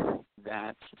people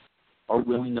that are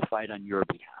willing to fight on your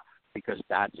behalf, because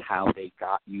that's how they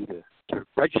got you to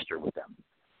register with them.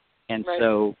 And right.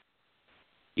 So,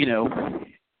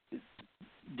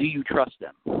 do you trust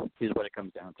them is what it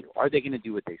comes down to. Are they going to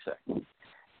do what they say?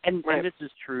 And this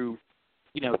is true.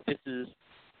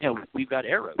 We've got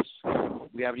Arrows.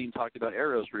 We haven't even talked about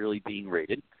Arrows really being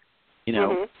rated.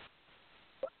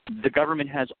 The government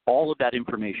has all of that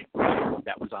information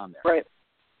that was on there. Right.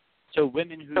 So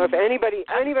women who... So if anybody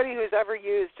who's ever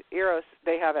used Eros,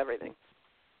 they have everything.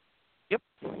 Yep,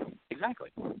 exactly.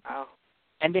 Wow.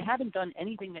 And they haven't done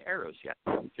anything to Arrows yet.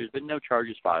 There's been no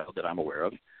charges filed that I'm aware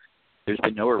of. There's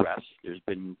been no arrests. There's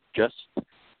been just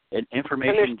an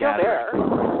information gathering. And they're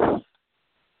still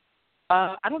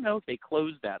there. I don't know if they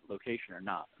closed that location or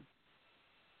not.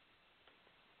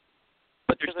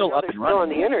 But they're still up and running. Still on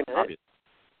the internet. Obviously.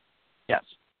 Yes.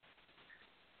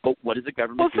 But what is the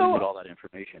government doing with all that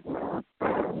information?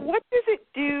 What does it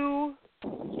do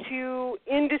to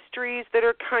industries that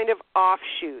are kind of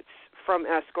offshoots from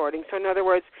escorting? So in other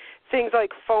words, things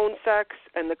like phone sex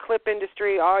and the clip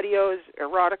industry, audios,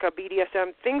 erotica,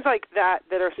 BDSM, things like that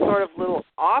are sort of little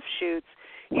offshoots.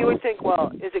 You would think,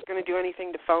 well, is it going to do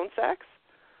anything to phone sex?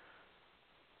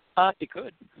 It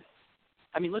could.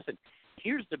 I mean, listen,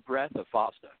 here's the breadth of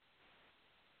FOSTA.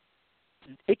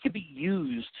 It could be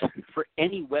used for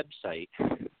any website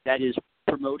that is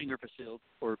promoting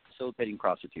or facilitating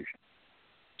prostitution.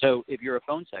 So if you're a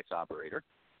phone sex operator,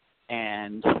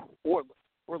 or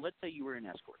let's say you were an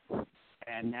escort,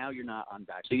 and now you're not on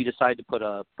back, so you decide to put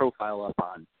a profile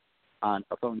up on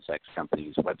a phone sex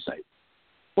company's website.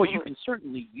 Well, you can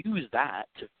certainly use that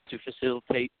to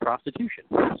facilitate prostitution.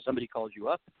 Somebody calls you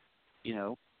up,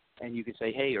 and you can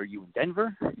say, hey, are you in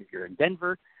Denver? If you're in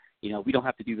Denver, we don't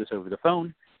have to do this over the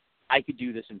phone. I could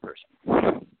do this in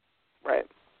person. Right.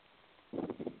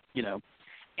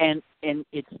 And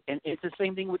it's the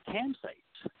same thing with cam sites.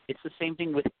 It's the same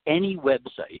thing with any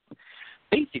website,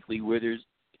 basically, where there's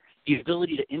the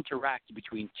ability to interact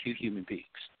between two human beings.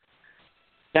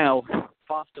 Now,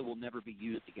 FOSTA will never be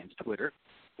used against Twitter,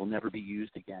 will never be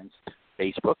used against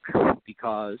Facebook,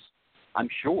 because I'm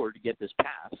sure to get this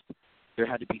passed, there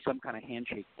had to be some kind of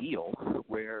handshake deal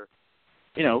where,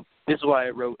 this is why I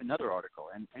wrote another article.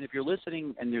 And if you're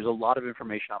listening, and there's a lot of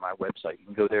information on my website, you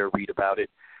can go there, read about it.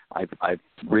 I've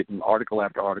written article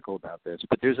after article about this.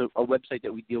 But there's a website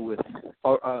that we deal with,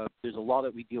 there's a law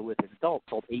that we deal with as adults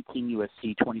called 18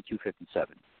 U.S.C.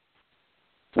 2257,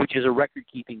 which is a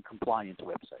record-keeping compliance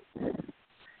website.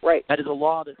 Right. That is a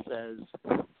law that says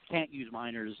you can't use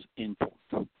minors in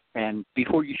porn. And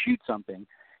before you shoot something,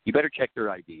 you better check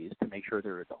their IDs to make sure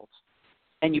they're adults.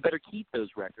 And you better keep those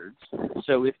records,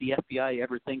 so if the FBI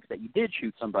ever thinks that you did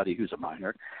shoot somebody who's a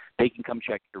minor, they can come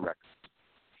check your records.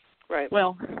 Right.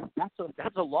 Well,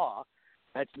 that's a law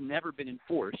that's never been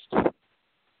enforced,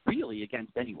 really,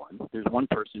 against anyone. There's one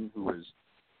person who was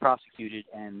prosecuted,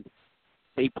 and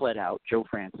they pled out, Joe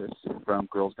Francis from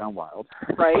Girls Gone Wild.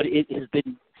 Right. But it has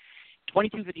been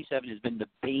 2257 has been the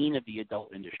bane of the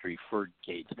adult industry for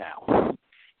decades now.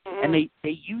 Mm-hmm. And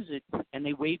they use it and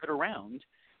they wave it around.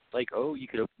 Like, oh, you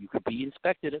could be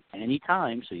inspected at any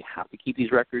time, so you have to keep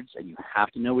these records and you have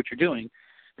to know what you're doing,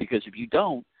 because if you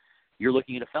don't, you're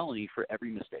looking at a felony for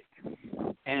every mistake.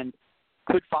 And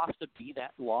could FOSTA be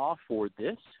that law for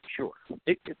this? Sure.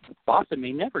 FOSTA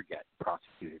may never get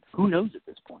prosecuted. Who knows at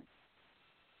this point?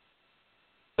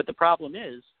 But the problem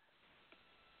is,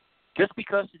 just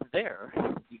because it's there,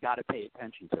 you got to pay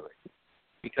attention to it.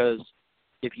 Because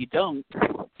if you don't,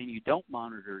 and you don't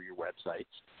monitor your websites,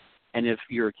 and if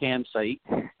you're a cam site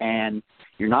and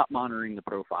you're not monitoring the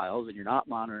profiles and you're not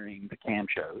monitoring the cam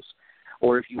shows,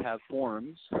 or if you have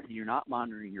forums and you're not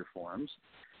monitoring your forums,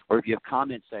 or if you have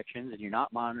comment sections and you're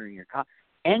not monitoring your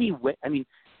anyway,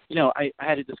 I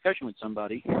had a discussion with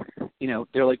somebody,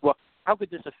 they're like, well, how could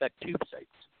this affect tube sites?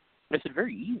 I said,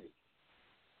 very easy.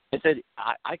 I said,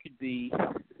 I could be,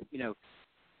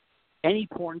 any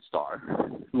porn star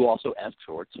who also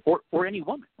escorts, or any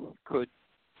woman could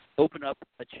open up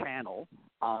a channel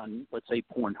on, let's say,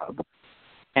 Pornhub,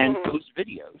 and post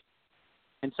videos.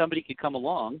 And somebody could come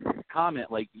along,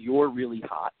 comment like, you're really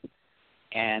hot,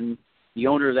 and the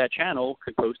owner of that channel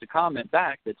could post a comment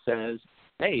back that says,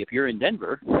 hey, if you're in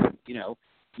Denver, you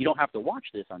don't have to watch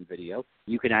this on video.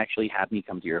 You can actually have me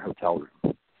come to your hotel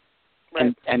room.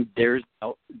 Right. And there's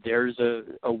there's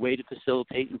a way to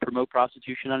facilitate and promote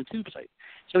prostitution on a tube site.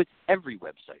 So it's every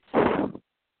website,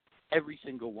 every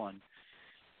single one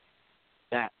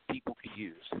that people could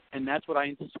use. And that's what I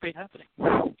anticipate happening.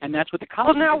 And that's what the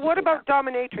college. Well, now what about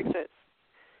dominatrixes?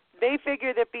 They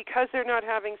figure that because they're not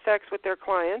having sex with their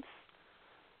clients,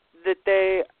 that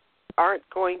they aren't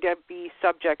going to be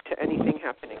subject to anything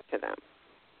happening to them.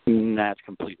 And that's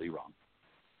completely wrong.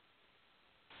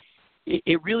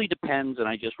 It really depends, and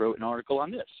I just wrote an article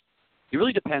on this. It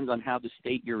really depends on how the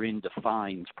state you're in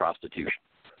defines prostitution.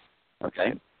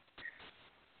 Okay?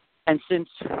 And since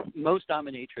most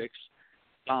dominatrix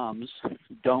doms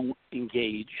don't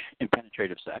engage in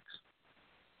penetrative sex,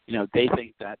 they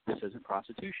think that this isn't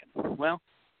prostitution. Well,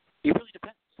 it really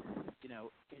depends.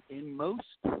 In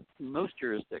most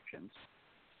jurisdictions,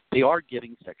 they are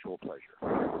giving sexual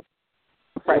pleasure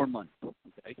for money.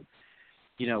 Okay?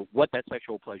 What that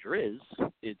sexual pleasure is,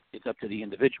 it's up to the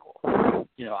individual.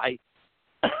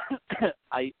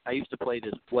 I used to play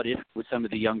this what if with some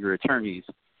of the younger attorneys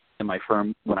in my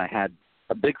firm when I had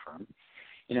a big firm.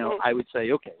 I would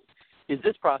say, okay, is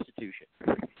this prostitution?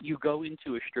 You go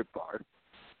into a strip bar,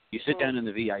 you sit down in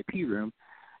the VIP room,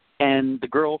 and the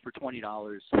girl for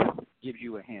 $20 gives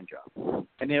you a hand job.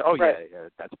 And then, yeah,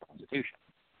 that's prostitution.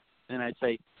 And I'd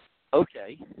say,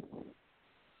 okay,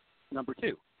 number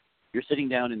two. You're sitting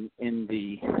down in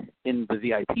the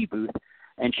VIP booth,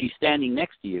 and she's standing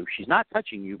next to you. She's not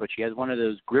touching you, but she has one of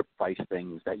those grip vice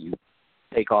things that you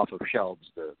take off of shelves.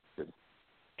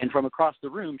 And from across the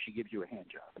room, she gives you a hand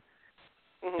job.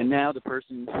 And now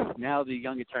the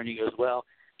young attorney goes, well,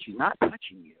 she's not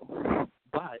touching you,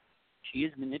 but she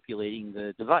is manipulating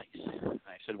the device. And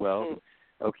I said, well,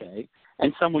 okay.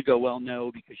 And some would go, well,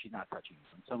 no, because she's not touching you.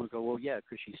 And some would go, well, yeah,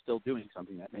 because she's still doing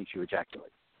something that makes you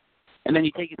ejaculate. And then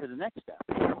you take it to the next step,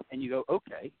 and you go,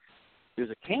 okay, there's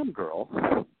a cam girl,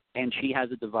 and she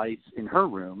has a device in her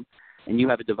room, and you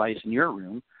have a device in your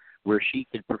room where she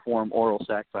could perform oral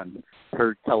sex on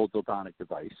her teledildonic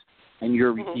device, and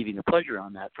you're receiving the pleasure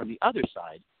on that from the other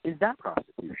side. Is that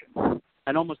prostitution?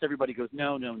 And almost everybody goes,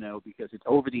 no, because it's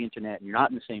over the Internet, and you're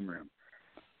not in the same room.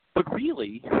 But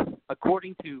really,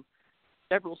 according to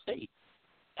several states,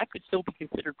 that could still be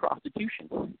considered prostitution,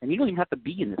 and you don't even have to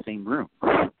be in the same room.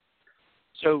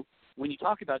 So when you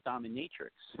talk about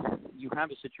dominatrix, you have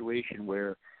a situation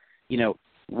where,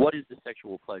 what is the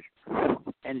sexual pleasure?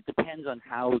 And it depends on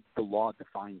how the law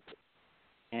defines it.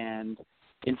 And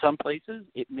in some places,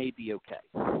 it may be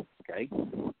okay?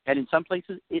 And in some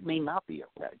places, it may not be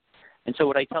okay. And so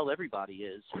what I tell everybody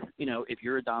is, if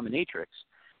you're a dominatrix,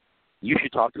 you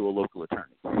should talk to a local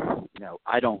attorney.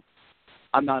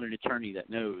 I'm not an attorney that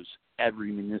knows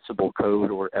every municipal code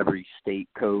or every state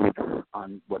code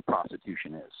on what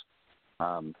prostitution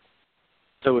is.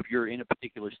 So if you're in a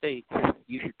particular state,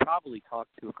 you should probably talk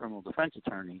to a criminal defense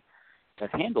attorney that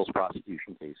handles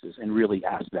prostitution cases and really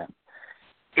ask them.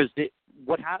 Because this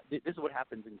is what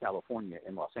happens in California,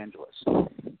 in Los Angeles.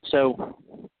 So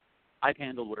I've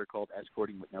handled what are called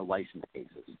escorting with no license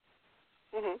cases.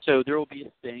 So there will be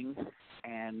a thing,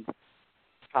 and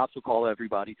cops will call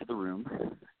everybody to the room,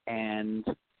 and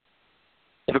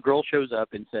if a girl shows up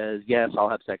and says, yes, I'll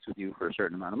have sex with you for a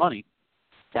certain amount of money,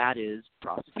 that is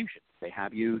prostitution. They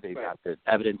have you, they've got the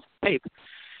evidence tape.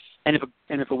 And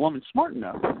if a woman's smart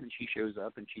enough and she shows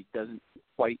up and she doesn't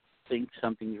quite think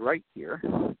something's right here,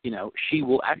 she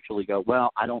will actually go,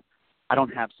 well, I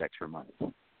don't have sex for money.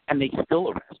 And they still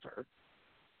arrest her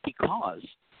because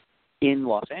in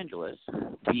Los Angeles,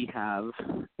 we have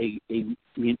a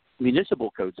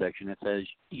municipal code section that says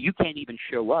you can't even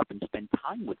show up and spend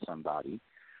time with somebody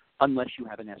unless you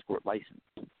have an escort license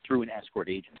through an escort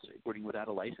agency. Escorting without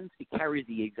a license, it carries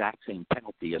the exact same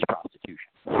penalty as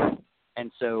prostitution.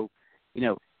 And so,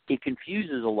 it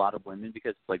confuses a lot of women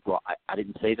because it's like, well, I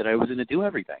didn't say that I was going to do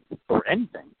everything or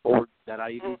anything or that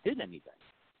I even did anything.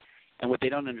 And what they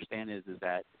don't understand is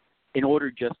that in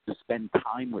order just to spend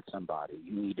time with somebody,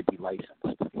 you need to be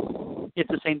licensed. It's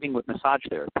the same thing with massage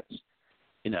therapists.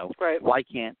 Why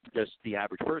can't just the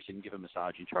average person give a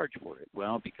massage and charge for it?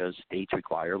 Well, because states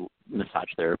require massage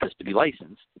therapists to be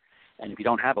licensed. And if you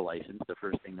don't have a license, the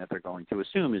first thing that they're going to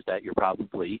assume is that you're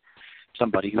probably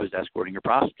somebody who is escorting or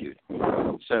prostituting.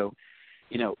 So,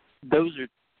 those are,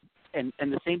 and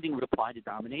the same thing would apply to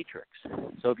dominatrix.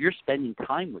 So if you're spending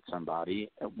time with somebody,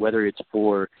 whether it's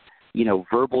for,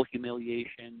 verbal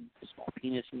humiliation, small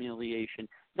penis humiliation,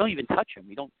 don't even touch them.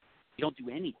 You don't do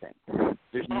anything.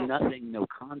 There's nothing, no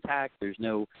contact. There's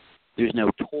no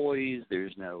toys.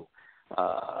 There's no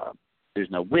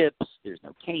whips. There's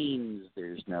no canes.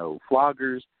 There's no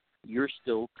floggers. You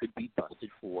still could be busted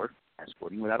for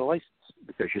escorting without a license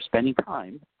because you're spending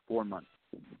time for money.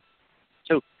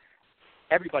 So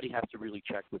everybody has to really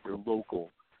check with their local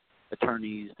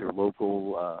attorneys, their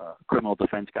local criminal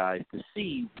defense guys to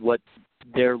see what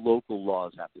their local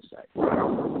laws have to say.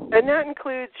 And that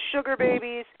includes sugar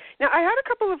babies. Now, I had a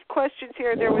couple of questions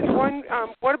here. There was one,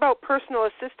 what about personal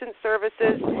assistance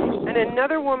services? And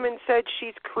another woman said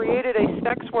she's created a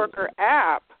sex worker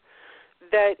app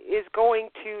that is going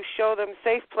to show them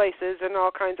safe places and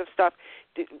all kinds of stuff.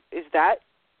 Is that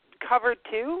covered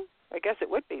too? I guess it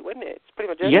would be, wouldn't it? It's pretty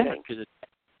much everything. Yeah, because it's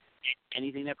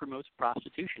anything that promotes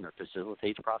prostitution or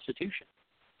facilitates prostitution.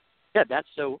 Yeah, that's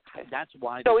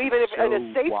why. So even if so it's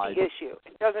a safety issue,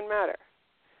 it doesn't matter.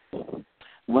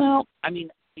 Well, I mean,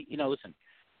 listen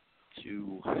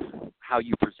to how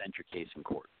you present your case in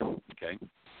court. Okay,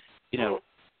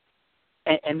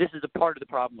 and this is a part of the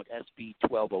problem with SB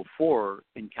 1204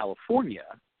 in California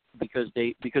because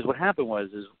what happened was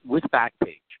with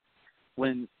Backpage,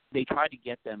 when they tried to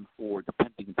get them for the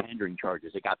pimping and pandering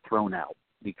charges, it got thrown out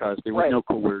because there was no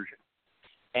coercion.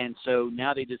 And so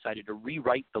now they decided to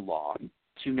rewrite the law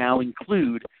to now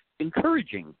include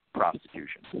encouraging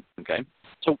prostitution. Okay?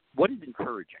 So what is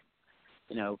encouraging?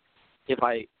 If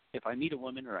I meet a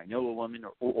woman or I know a woman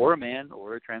or a man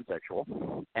or a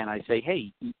transsexual and I say,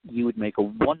 hey, you would make a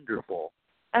wonderful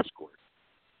escort,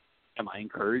 am I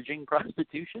encouraging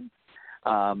prostitution?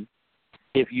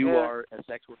 If you are a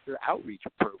sex worker outreach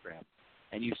program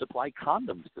and you supply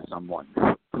condoms to someone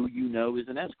who you know is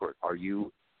an escort, are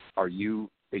you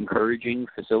encouraging,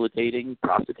 facilitating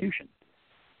prostitution?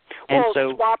 And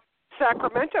well, SWAP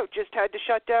Sacramento just had to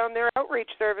shut down their outreach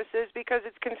services because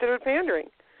it's considered pandering.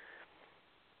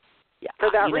 Yeah,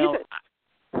 for that reason.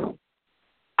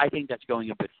 I think that's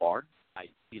going a bit far.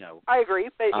 I agree,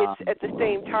 but it's at the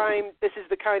same time, this is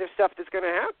the kind of stuff that's going to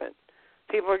happen.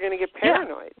 People are going to get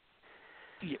paranoid.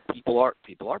 Yeah, people are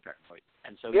paranoid,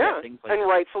 and so things like and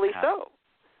rightfully so.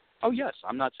 Oh yes,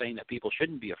 I'm not saying that people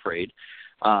shouldn't be afraid,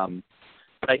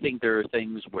 but I think there are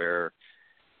things where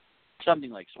something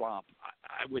like SWAP,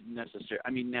 I wouldn't necessarily. I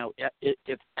mean, now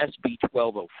if SB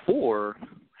 1204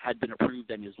 had been approved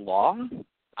and is law,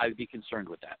 I would be concerned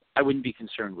with that. I wouldn't be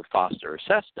concerned with FOSTA or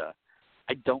SESTA.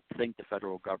 I don't think the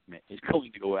federal government is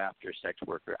going to go after sex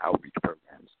worker outreach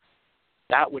programs.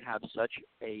 That would have such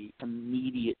a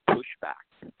immediate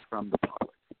pushback from the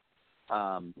public.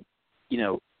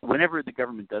 Whenever the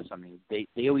government does something,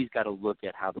 they always got to look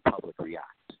at how the public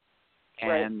reacts.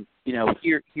 And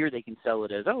here they can sell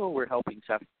it as, oh, we're helping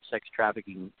sex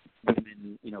trafficking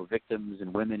women, victims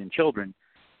and women and children.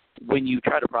 When you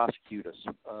try to prosecute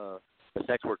a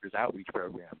sex workers outreach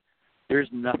program, there's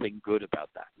nothing good about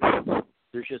that.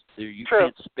 You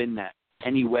can't spin that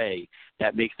any way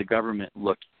that makes the government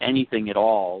look anything at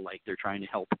all like they're trying to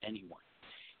help anyone.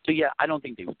 So yeah, I don't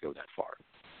think they would go that far.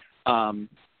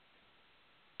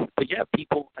 But yeah, the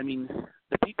people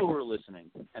who are listening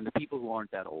and the people who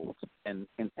aren't that old, and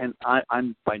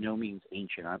I'm by no means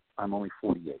ancient. I'm only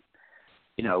 48.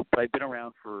 But I've been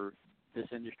around for this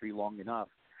industry long enough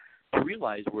to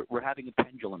realize we're having a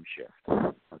pendulum shift.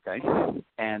 Okay,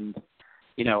 and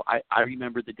I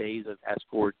remember the days of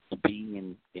escorts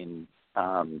being in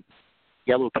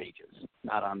yellow pages,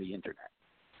 not on the internet.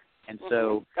 And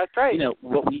so, that's right.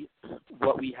 What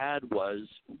we had was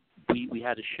we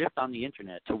had a shift on the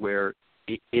internet to where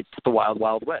it's the wild,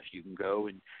 wild west. You can go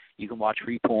and you can watch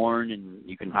free porn and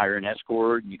you can hire an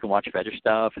escort and you can watch fetish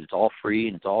stuff and it's all free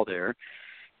and it's all there.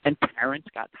 And parents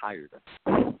got tired of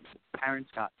it. Parents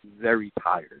got very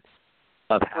tired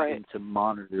of having to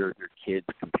monitor their kids'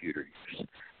 computer use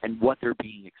and what they're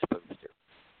being exposed to.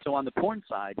 So on the porn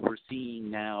side, we're seeing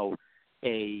now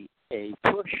a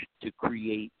push to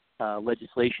create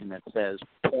legislation that says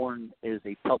porn is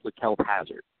a public health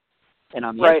hazard. And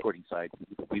on the escorting side,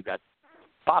 we've got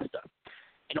FOSTA.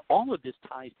 And all of this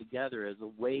ties together as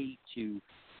a way to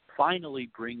finally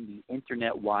bring the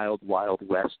internet wild, wild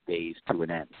west days to an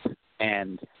end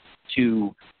and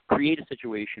to create a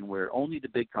situation where only the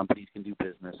big companies can do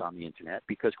business on the internet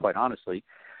because, quite honestly,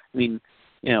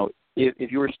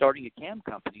 if you were starting a cam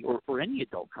company or any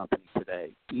adult company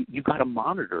today, you got to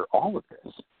monitor all of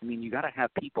this. You got to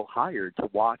have people hired to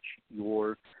watch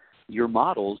your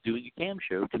models doing a cam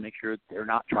show to make sure they're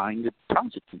not trying to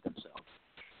prostitute themselves.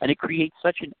 And it creates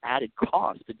such an added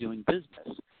cost to doing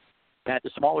business that the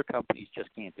smaller companies just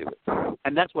can't do it.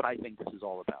 And that's what I think this is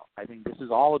all about. I think this is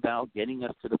all about getting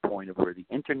us to the point of where the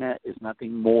internet is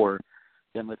nothing more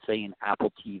than, let's say, an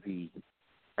Apple TV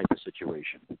type of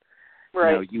situation.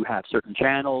 Right. You have certain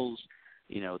channels,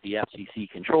 the FCC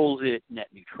controls it, net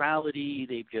neutrality,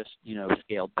 they've just,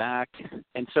 scaled back.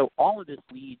 And so all of this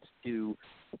leads to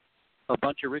a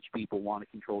bunch of rich people want to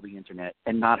control the internet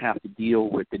and not have to deal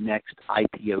with the next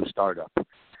IPO startup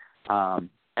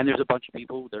And there's a bunch of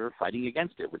people that are fighting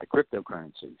against it with the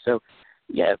cryptocurrency. So,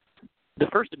 yeah, the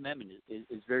First Amendment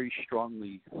is very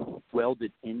strongly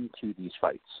welded into these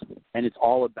fights. And it's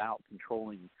all about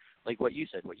controlling, like what you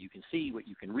said, what you can see, what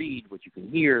you can read, what you can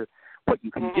hear, what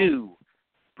you can do,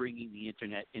 bringing the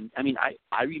Internet in. I mean,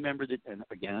 I remember that, and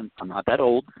again, I'm not that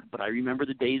old, but I remember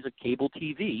the days of cable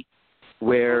TV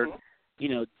where, you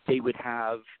know, they would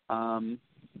have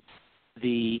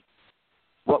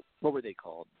what were they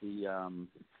called? The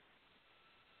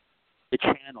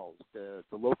channels, the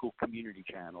local community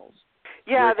channels.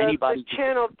 Yeah, the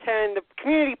Channel 10, the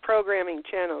community programming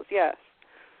channels, yes.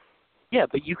 Yeah,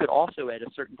 but you could also, at a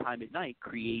certain time at night,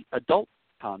 create adult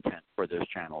content for those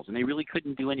channels, and they really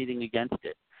couldn't do anything against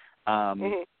it.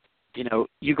 You know,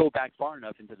 you go back far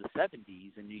enough into the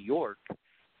 70s in New York,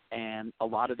 and a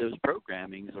lot of those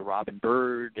programmings, the Robin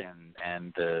Bird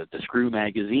and the Screw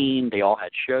magazine, they all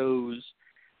had shows,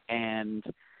 and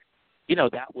you know,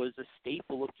 that was a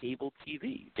staple of cable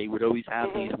TV. They would always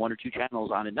have these one or two channels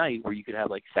on at night where you could have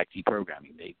like sexy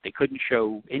programming. They couldn't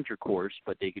show intercourse,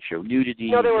 but they could show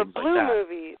nudity. No, there were things blue like that.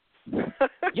 movies.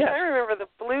 Yes. I remember the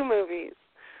blue movies.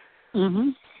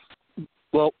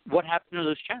 Well, what happened to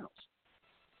those channels?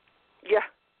 Yeah.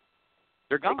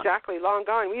 They're gone. Exactly, long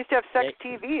gone. We used to have sex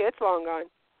TV. It's long gone.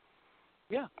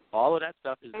 Yeah, all of that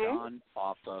stuff is gone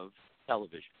off of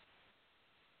television.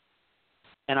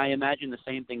 And I imagine the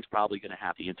same thing's probably going to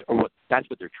happen. That's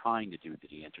what they're trying to do to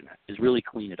the Internet, is really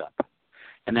clean it up.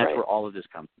 And that's where all of this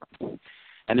comes from.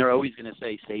 And they're always going to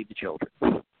say, save the children.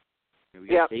 We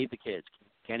got to save the kids.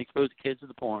 Can't expose the kids to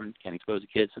the porn. Can't expose the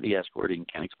kids to the escorting.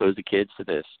 Can't expose the kids to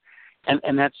this. And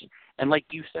like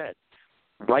you said,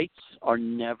 rights are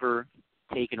never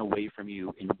taken away from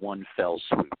you in one fell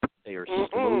swoop. They are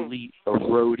slowly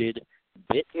eroded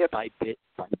bit by bit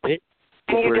by bit.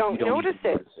 And you don't notice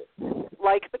it.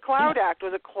 Like the Cloud Act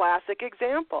was a classic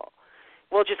example.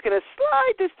 We're just going to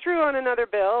slide this through on another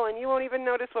bill, and you won't even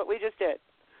notice what we just did.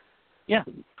 Yeah,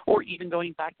 or even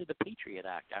going back to the Patriot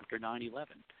Act after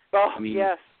 9/11. Oh, I mean,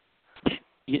 yes.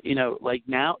 You know, like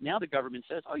now the government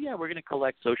says, oh, yeah, we're going to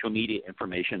collect social media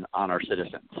information on our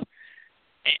citizens.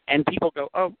 And people go,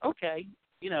 oh, okay,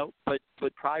 you know, but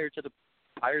prior to the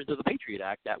Patriot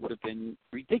Act, that would have been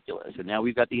ridiculous. And now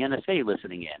we've got the NSA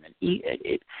listening in,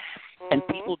 and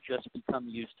people just become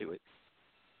used to it.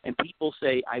 And people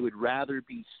say, I would rather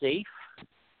be safe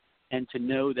and to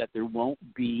know that there won't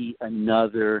be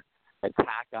another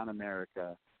attack on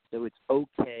America, so it's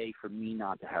okay for me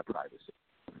not to have privacy.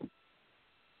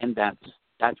 And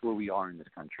that's where we are in this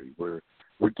country. We're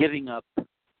giving up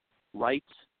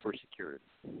rights for security,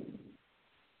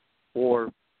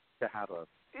 or to have a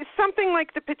something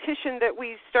like the petition that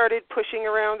we started pushing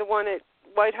around, the one at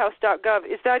whitehouse.gov.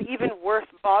 Is that even worth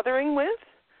bothering with?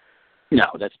 No,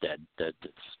 that's dead.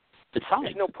 It's fine.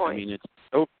 There's no point. I mean,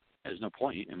 there's no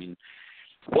point. I mean,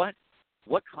 what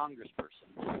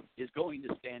congressperson is going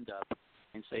to stand up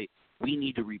and say we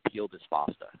need to repeal this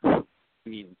FOSTA? I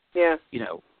mean, you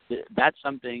know, that's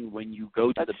something when you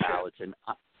go to the ballots, and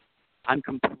I'm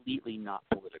completely not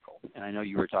political, and I know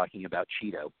you were talking about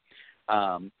Cheeto.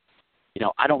 You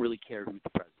know, I don't really care who the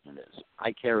president is.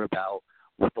 I care about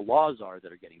what the laws are that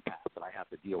are getting passed that I have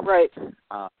to deal with. Right.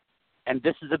 And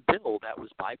this is a bill that was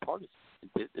bipartisan.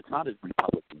 It's not a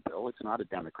Republican bill. It's not a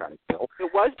Democratic bill. It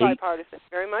was bipartisan,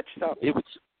 very much so. It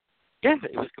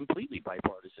was completely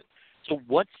bipartisan. So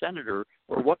what senator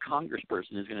or what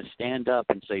congressperson is going to stand up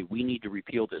and say we need to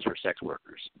repeal this for sex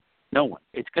workers? No one.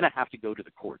 It's going to have to go to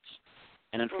the courts.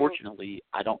 And unfortunately,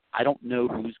 I don't know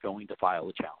who's going to file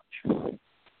a challenge.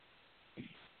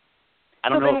 I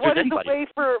don't know if there's anybody. What is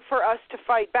the way for us to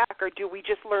fight back, or do we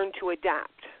just learn to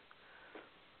adapt?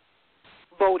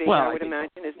 Voting, I would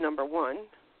imagine, is number one.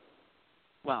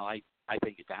 Well, I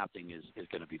think adapting is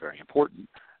going to be very important.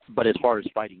 But as far as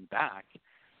fighting back,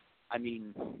 I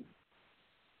mean,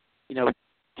 you know,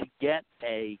 to get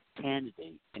a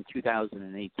candidate in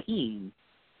 2018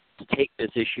 to take this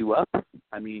issue up,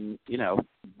 I mean, you know,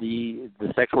 the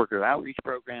sex worker outreach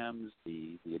programs,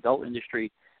 the adult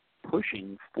industry,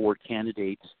 pushing for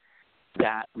candidates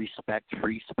that respect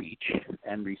free speech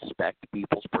and respect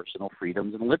people's personal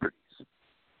freedoms and liberties.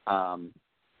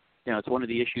 You know, it's one of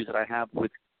the issues that I have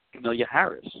with Kamala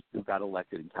Harris, who got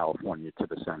elected in California to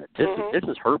the Senate. This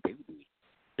is her baby.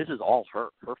 This is all her.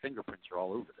 Her fingerprints are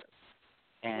all over this.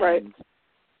 And,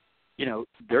 you know,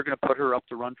 they're going to put her up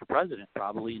to run for president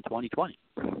probably in 2020.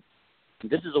 And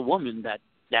this is a woman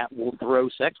that will throw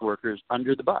sex workers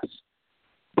under the bus.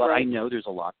 But I know there's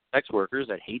a lot of sex workers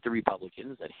that hate the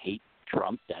Republicans, that hate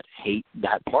Trump, that hate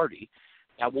that party,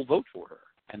 that will vote for her.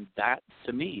 And that,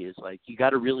 to me, is like you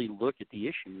got to really look at the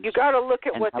issues. You got to look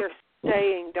at what they're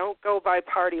saying. Don't go by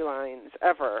party lines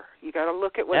ever. You got to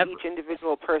look at what each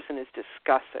individual person is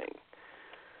discussing.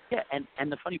 Yeah, and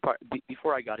the funny part,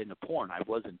 before I got into porn, I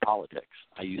was in politics.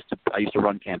 I used to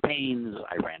run campaigns.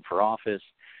 I ran for office.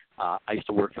 I used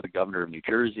to work for the governor of New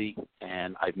Jersey,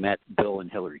 and I've met Bill and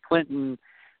Hillary Clinton.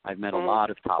 I've met a lot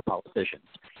of top politicians.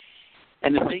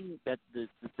 And the thing that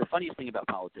the funniest thing about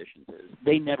politicians is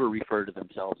they never refer to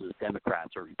themselves as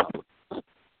Democrats or Republicans.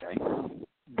 Okay,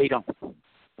 they don't.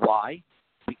 Why?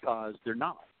 Because they're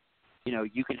not. You know,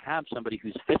 you can have somebody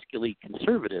who's fiscally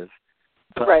conservative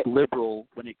but liberal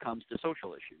when it comes to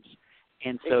social issues.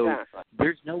 And so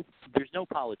there's no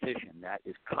politician that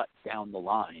is cut down the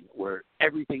line where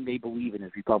everything they believe in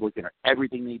is Republican or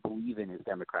everything they believe in is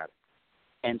Democratic.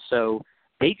 And so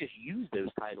they just use those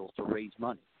titles to raise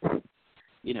money.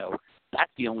 You know, that's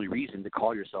the only reason to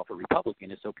call yourself a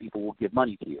Republican is so people will give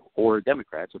money to you, or a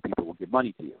Democrat so people will give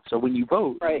money to you. So when you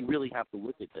vote, you really have to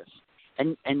look at this.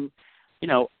 And you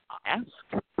know, ask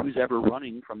who's ever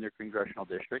running from their congressional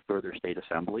district or their state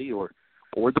assembly or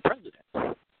the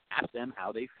president. Ask them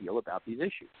how they feel about these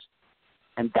issues.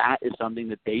 And that is something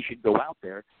that they should go out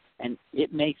there. And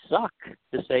it may suck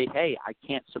to say, hey, I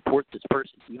can't support this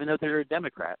person. Even though they're a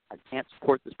Democrat, I can't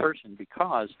support this person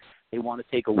because they want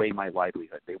to take away my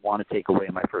livelihood. They want to take away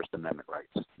my First Amendment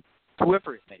rights,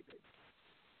 whoever it may be.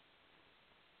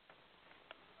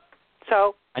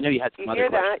 So I know you had some other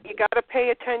questions. You hear that? You got to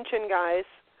pay attention, guys.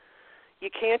 You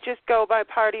can't just go by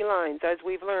party lines, as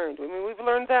we've learned. I mean, we've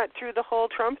learned that through the whole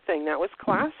Trump thing. That was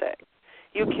classic.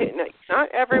 You can't. Not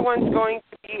everyone's going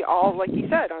to be all, like you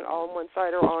said, all on one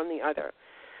side or on the other.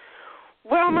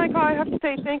 Well, Michael, I have to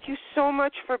say thank you so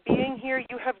much for being here.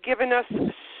 You have given us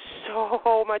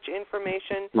so much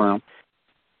information. Wow.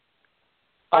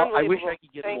 I wish I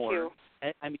could get Thank more. You.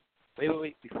 I mean,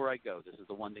 wait. Before I go, this is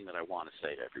the one thing that I want to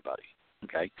say to everybody.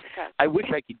 Okay? I wish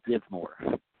I could give more,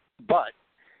 but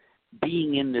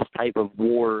being in this type of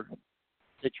war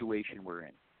situation we're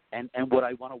in, and what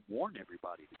I want to warn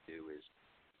everybody to do is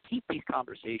keep these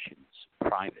conversations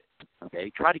private, okay?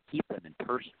 Try to keep them in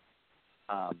person.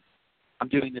 I'm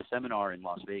doing this seminar in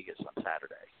Las Vegas on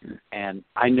Saturday, and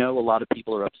I know a lot of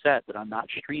people are upset that I'm not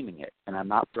streaming it and I'm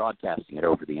not broadcasting it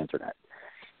over the Internet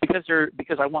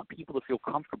because I want people to feel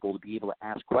comfortable to be able to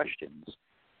ask questions.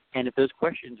 And if those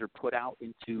questions are put out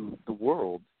into the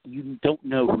world, you don't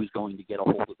know who's going to get a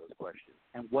hold of those questions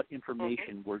and what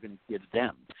information we're going to give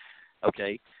them,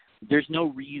 okay? There's no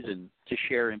reason to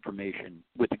share information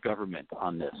with the government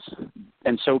on this.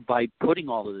 And so by putting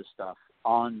all of this stuff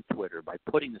on Twitter, by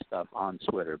putting the stuff on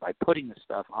Twitter, by putting the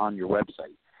stuff on your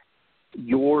website,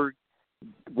 they're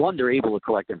able to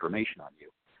collect information on you.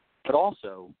 But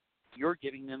also, you're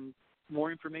giving them more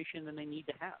information than they need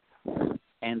to have.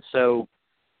 And so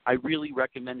I really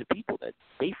recommend to people that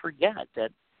they forget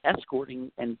that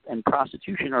escorting and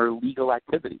prostitution are illegal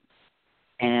activities.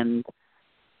 And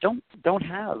don't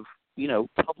have,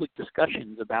 public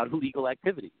discussions about illegal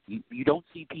activities. You don't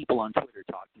see people on Twitter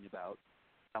talking about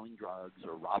selling drugs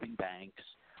or robbing banks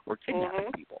or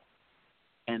kidnapping people.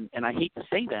 And I hate to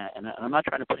say that, and I'm not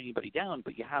trying to put anybody down,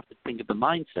 but you have to think of the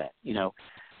mindset.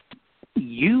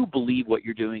 You believe what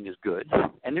you're doing is good,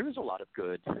 and there is a lot of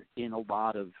good in a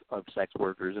lot of sex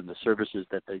workers and the services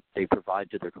that they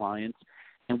provide to their clients,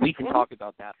 and we can talk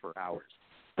about that for hours.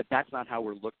 But that's not how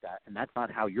we're looked at, and that's not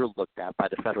how you're looked at by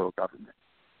the federal government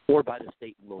or by the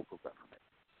state and local government.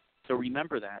 So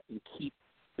remember that and keep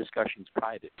discussions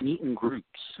private. Meet in groups,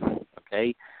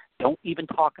 okay? Don't even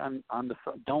talk on the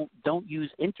phone. Don't use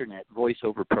Internet voice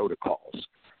over protocols,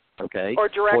 okay? Or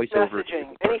direct voice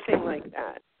messaging, anything like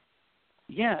that.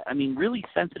 Yeah, I mean, really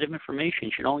sensitive information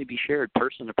should only be shared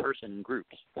person to person in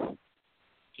groups.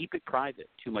 Keep it private,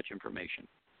 too much information.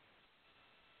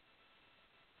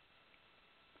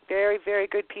 Very, very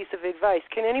good piece of advice.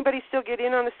 Can anybody still get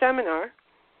in on the seminar?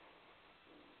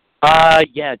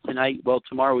 Yeah,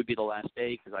 tomorrow would be the last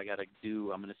day because I'm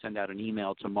going to send out an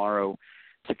email tomorrow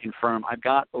to confirm. I've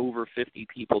got over 50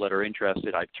 people that are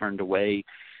interested. I've turned away.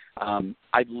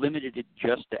 I've limited it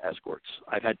just to escorts.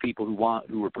 I've had people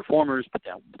who were performers, but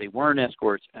they weren't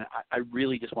escorts, and I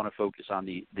really just want to focus on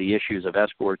the issues of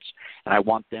escorts, and I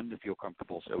want them to feel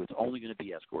comfortable, so it's only going to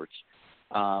be escorts.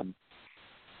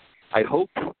 I hope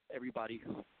everybody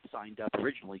who signed up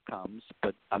originally comes,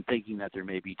 but I'm thinking that there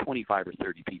may be 25 or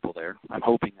 30 people there. I'm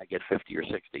hoping I get 50 or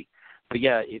 60. But,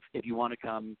 yeah, if you want to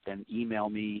come, then email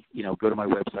me. Go to my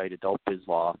website,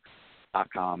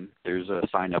 adultbizlaw.com. There's a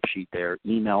sign-up sheet there.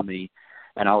 Email me,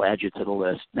 and I'll add you to the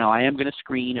list. Now, I am going to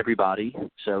screen everybody,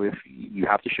 so if you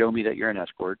have to show me that you're an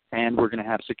escort, and we're going to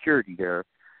have security there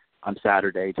on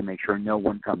Saturday to make sure no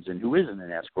one comes in who isn't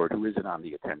an escort, who isn't on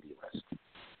the attendee list.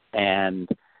 And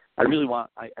I really want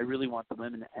the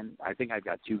women, and I think I've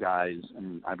got 2 guys,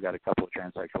 and I've got a couple of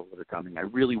transsexuals that are coming. I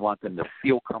really want them to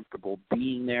feel comfortable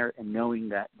being there and knowing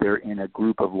that they're in a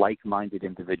group of like-minded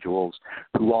individuals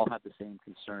who all have the same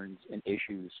concerns and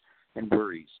issues and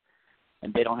worries,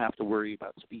 and they don't have to worry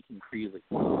about speaking freely.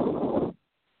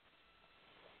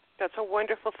 That's a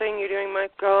wonderful thing you're doing,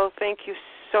 Michael. Thank you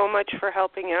so much for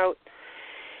helping out.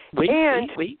 Wait.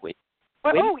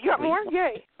 Oh, you got more?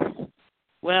 Yay.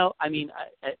 Well, I mean,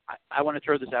 I want to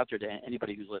throw this out there to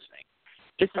anybody who's listening.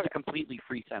 This is a completely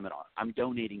free seminar. I'm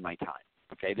donating my time,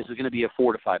 okay? This is going to be a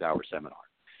 4 to 5 hour seminar.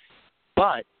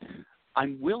 But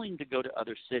I'm willing to go to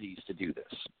other cities to do this,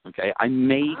 okay? I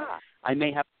may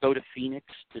have to go to Phoenix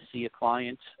to see a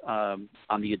client on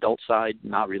the adult side,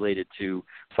 not related to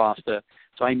FOSTA.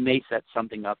 So I may set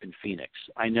something up in Phoenix.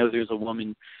 I know there's a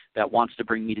woman that wants to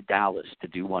bring me to Dallas to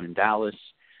do one in Dallas.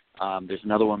 There's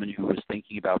another woman who was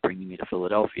thinking about bringing me to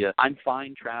Philadelphia. I'm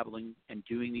fine traveling and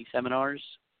doing these seminars.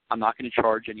 I'm not going to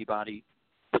charge anybody,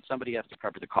 but somebody has to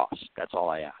cover the cost. That's all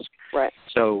I ask. Right.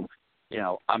 So,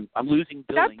 I'm losing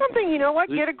billing. That's something, you know what?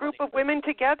 Get a group of women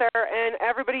together and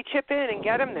everybody chip in and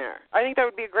get them there. I think that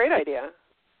would be a great idea.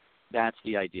 That's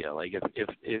the idea. Like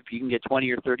if you can get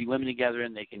 20 or 30 women together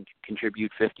and they can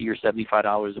contribute $50 or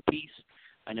 $75 a piece.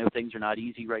 I know things are not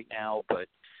easy right now, but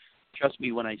trust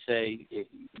me when I say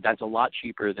that's a lot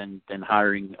cheaper than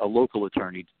hiring a local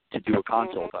attorney to do a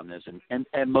consult on this. And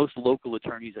most local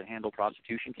attorneys that handle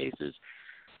prostitution cases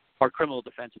are criminal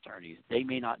defense attorneys. They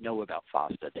may not know about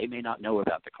FOSTA. They may not know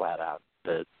about the Cloud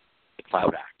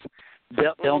Act.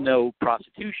 They'll know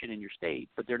prostitution in your state,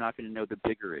 but they're not going to know the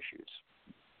bigger issues.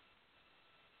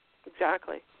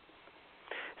 Exactly.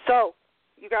 So,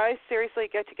 you guys, seriously,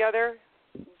 get together,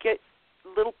 get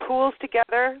little pools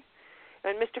together,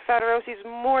 and Mr. Federosi is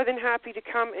more than happy to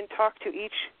come and talk to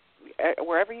each,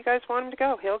 wherever you guys want him to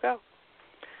go, he'll go.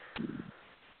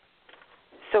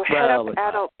 So head up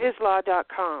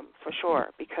adultbizlaw.com for sure,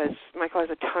 because Michael has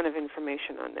a ton of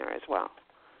information on there as well.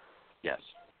 Yes.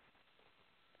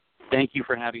 Thank you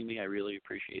for having me. I really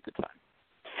appreciate the time.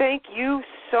 Thank you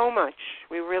so much.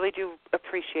 We really do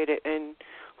appreciate it, and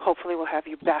hopefully we'll have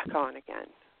you back on again.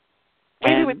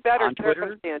 Maybe with better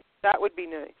circumstances. That would be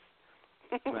nice.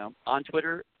 Well, on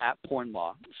Twitter,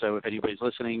 @PornLaw. So if anybody's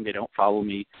listening, they don't follow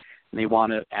me, and they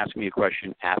want to ask me a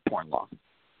question, @PornLaw.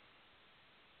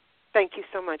 Thank you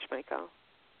so much, Michael.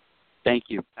 Thank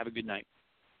you. Have a good night.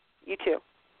 You too.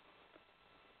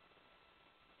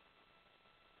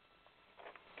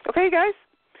 Okay, guys.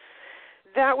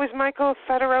 That was Michael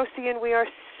Federosi, and we are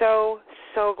so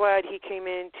glad he came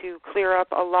in to clear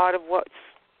up a lot of what's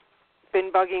been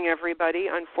bugging everybody.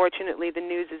 Unfortunately, the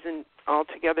news isn't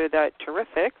altogether that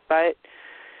terrific, but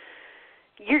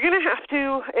you're going to have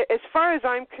to, as far as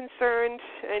I'm concerned,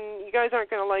 and you guys aren't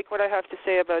going to like what I have to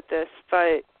say about this,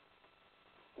 but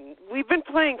we've been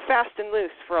playing fast and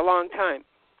loose for a long time.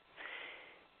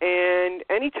 And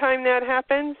anytime that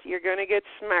happens, you're going to get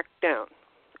smacked down.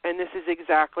 And this is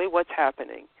exactly what's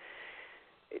happening.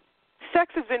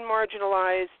 Sex has been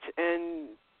marginalized and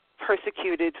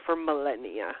persecuted for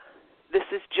millennia. This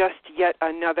is just yet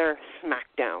another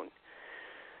smackdown.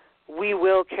 We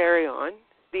will carry on.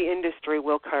 The industry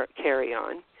will carry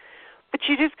on. But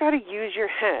you just got to use your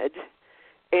head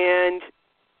and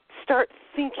start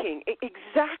thinking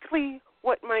exactly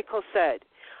what Michael said.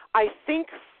 I think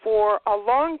for a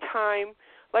long time,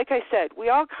 like I said, we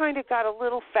all kind of got a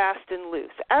little fast and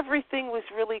loose. Everything was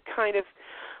really kind of,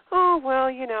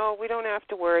 we don't have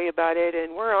to worry about it,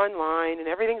 and we're online, and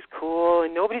everything's cool,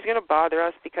 and nobody's going to bother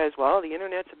us because, the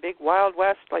Internet's a big Wild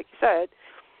West, like you said.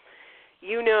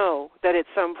 You know that at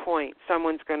some point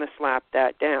someone's going to slap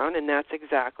that down, and that's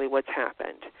exactly what's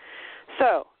happened.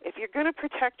 So, if you're going to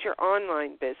protect your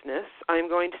online business, I'm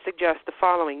going to suggest the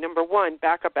following. Number one,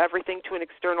 back up everything to an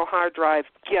external hard drive.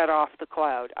 Get off the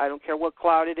cloud. I don't care what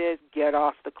cloud it is. Get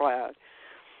off the cloud.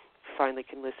 Finally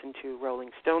can listen to Rolling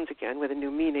Stones again with a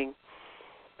new meaning.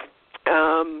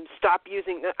 Stop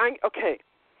using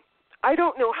I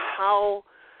don't know how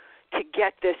to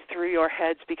get this through your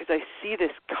heads because I see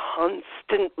this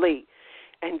constantly,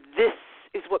 and this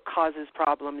is what causes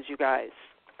problems, you guys.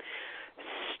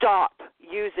 Stop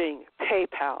using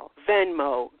PayPal,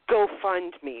 Venmo,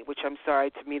 GoFundMe, which I'm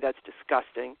sorry, to me that's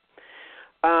disgusting.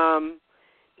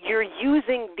 You're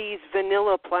using these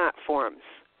vanilla platforms.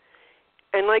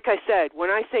 And like I said, when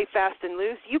I say fast and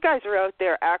loose, you guys are out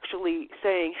there actually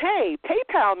saying, hey,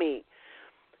 PayPal me.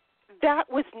 That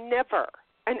was never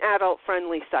an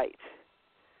adult-friendly site.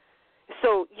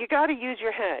 So you got to use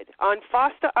your head. On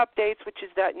FOSTA Updates, which is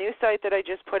that new site that I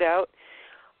just put out,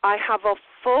 I have a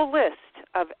full list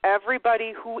of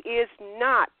everybody who is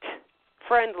not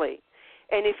friendly.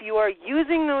 And if you are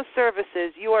using those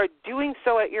services, you are doing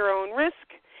so at your own risk.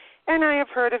 And I have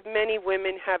heard of many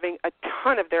women having a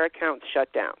ton of their accounts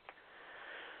shut down.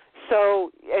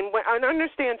 So, and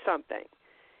understand something.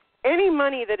 Any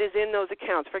money that is in those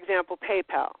accounts, for example,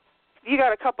 PayPal, you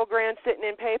got a couple grand sitting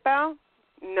in PayPal?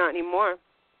 Not anymore.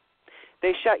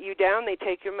 They shut you down, they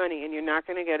take your money, and you're not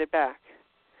going to get it back.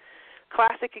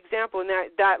 Classic example, and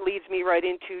that leads me right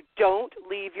into don't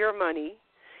leave your money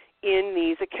in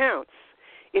these accounts.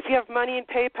 If you have money in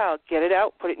PayPal, get it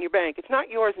out, put it in your bank. It's not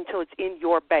yours until it's in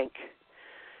your bank.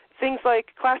 Things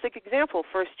like, classic example,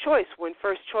 First Choice. When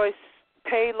First Choice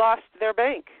Pay lost their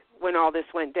bank when all this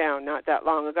went down not that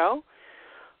long ago,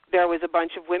 there was a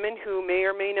bunch of women who may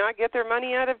or may not get their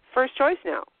money out of First Choice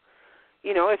now.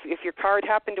 You know, if your card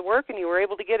happened to work and you were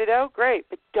able to get it out, great.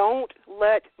 But don't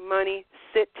let money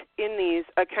sit in these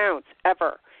accounts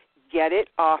ever. Get it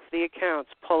off the accounts.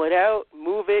 Pull it out,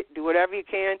 move it, do whatever you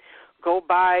can. Go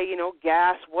buy,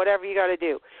 gas, whatever you got to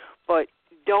do. But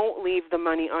don't leave the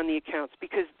money on the accounts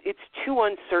because it's too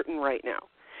uncertain right now.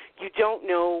 You don't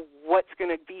know what's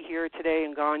going to be here today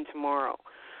and gone tomorrow.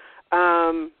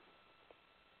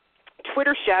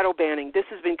 Twitter shadow banning. This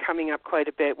has been coming up quite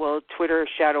a bit. Well, Twitter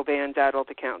shadow bans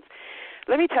adult accounts.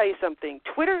 Let me tell you something.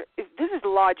 Twitter, this is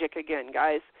logic again,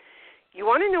 guys. You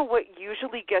want to know what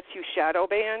usually gets you shadow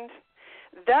banned?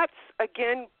 That's,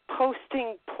 again,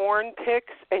 posting porn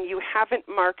pics and you haven't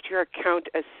marked your account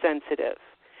as sensitive.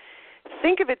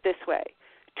 Think of it this way.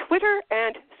 Twitter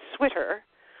and Switter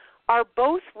are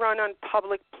both run on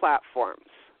public platforms.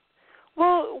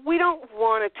 Well, we don't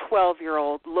want a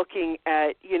 12-year-old looking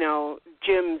at,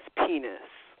 Jim's penis.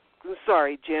 I'm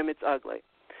sorry, Jim, it's ugly.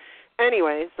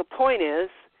 Anyways, the point is,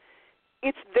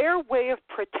 it's their way of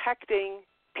protecting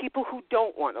people who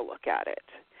don't want to look at it.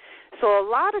 So a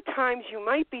lot of times you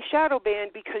might be shadow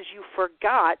banned because you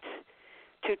forgot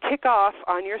to tick off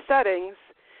on your settings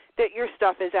that your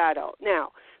stuff is adult. Now,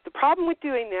 the problem with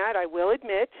doing that, I will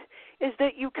admit, is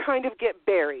that you kind of get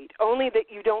buried, only that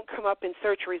you don't come up in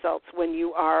search results when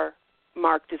you are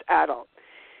marked as adult.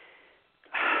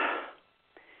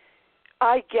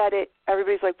 I get it.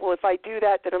 Everybody's like, well, if I do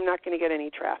that, then I'm not going to get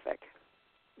any traffic.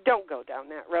 Don't go down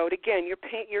that road. Again,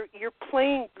 you're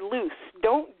playing loose.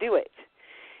 Don't do it.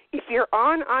 If you're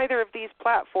on either of these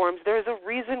platforms, there's a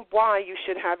reason why you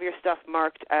should have your stuff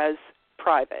marked as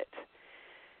private.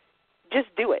 Just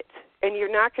do it, and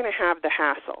you're not going to have the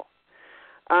hassle.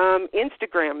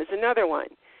 Instagram is another one.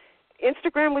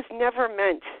 Instagram was never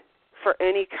meant for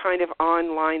any kind of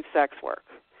online sex work.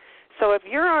 So if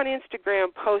you're on Instagram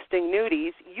posting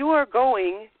nudies, you are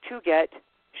going to get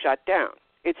shut down.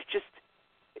 It's just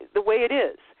the way it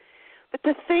is. But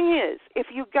the thing is, if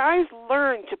you guys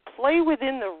learn to play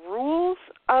within the rules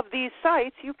of these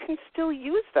sites, you can still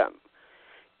use them.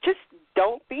 Just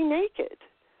don't be naked.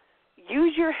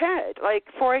 Use your head. Like,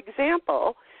 for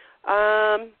example,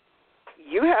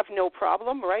 you have no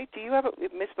problem, right? Do you have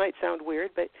this might sound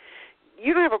weird, but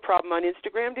you don't have a problem on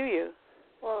Instagram, do you?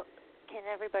 Well, can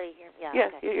everybody hear me? Yeah,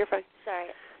 okay. You're fine. Sorry.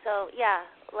 So, yeah,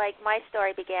 like my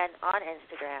story began on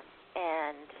Instagram,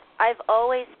 and I've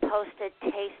always posted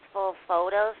tasteful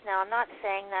photos. Now, I'm not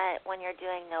saying that when you're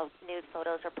doing nude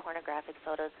photos or pornographic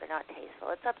photos, they're not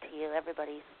tasteful. It's up to you.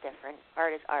 Everybody's different.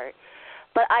 Art is art.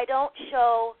 But I don't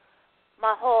show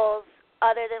my holes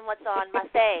other than what's on my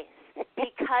face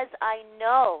because I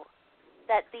know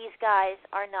that these guys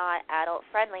are not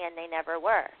adult-friendly, and they never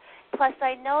were. Plus,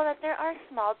 I know that there are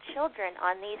small children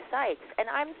on these sites. And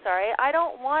I'm sorry, I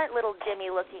don't want little Jimmy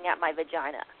looking at my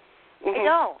vagina. I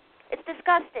don't. It's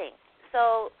disgusting.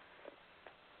 So,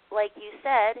 like you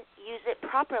said, use it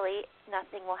properly.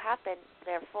 Nothing will happen.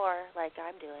 Therefore, like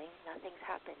I'm doing, nothing's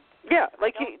happened. Yeah,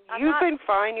 like you've been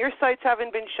fine. Your sites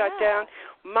haven't been shut down.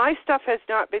 My stuff has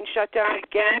not been shut down.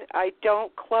 Again, I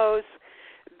don't close.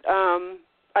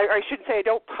 I shouldn't say I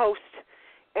don't post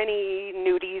any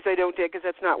nudies. I don't do it because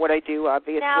that's not what I do,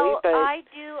 obviously. Now, but I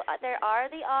do. There are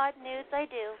the odd nudes I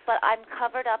do, but I'm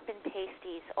covered up in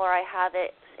pasties, or I have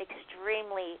it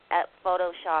extremely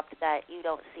photoshopped that you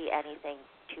don't see anything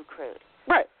too crude.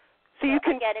 Right. So you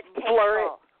can again, it's blur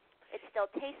tasteful. It's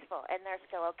still tasteful, and they're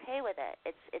still okay with it.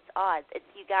 It's odd.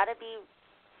 You got to be.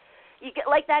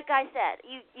 Like that guy said,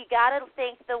 you got to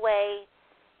think the way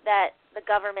that the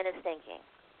government is thinking,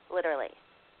 literally.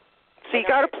 So you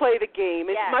got to play the game.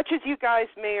 As much as you guys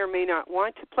may or may not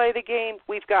want to play the game,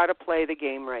 we've got to play the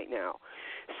game right now.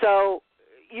 So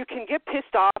you can get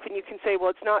pissed off and you can say, well,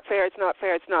 it's not fair, it's not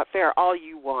fair, it's not fair, all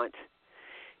you want.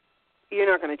 you're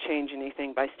not going to change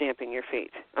anything by stamping your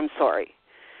feet. I'm sorry.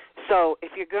 So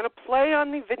if you're going to play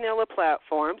on the vanilla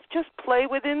platforms, just play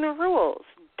within the rules.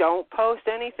 Don't post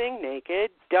anything naked.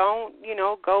 Don't,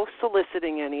 go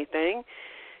soliciting anything.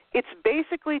 It's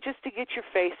basically just to get your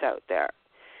face out there.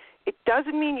 It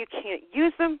doesn't mean you can't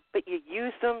use them, but you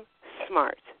use them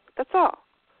smart. That's all.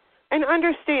 And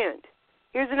understand,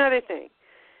 here's another thing.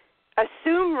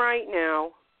 Assume right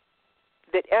now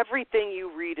that everything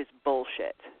you read is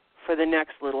bullshit for the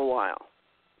next little while.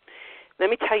 Let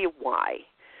me tell you why.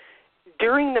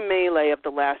 During the melee of the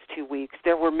last 2 weeks,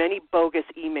 there were many bogus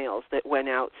emails that went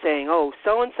out saying,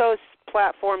 so-and-so's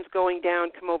platform's going down,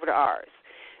 come over to ours.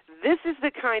 This is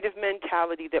the kind of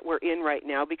mentality that we're in right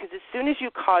now because as soon as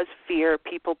you cause fear,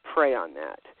 people prey on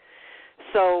that.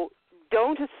 So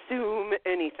don't assume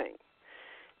anything.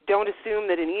 Don't assume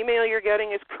that an email you're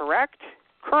getting is correct.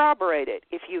 Corroborate it.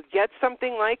 If you get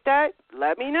something like that,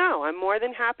 let me know. I'm more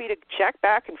than happy to check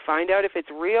back and find out if it's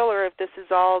real or if this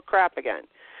is all crap again.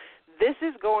 This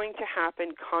is going to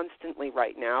happen constantly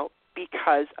right now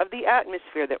because of the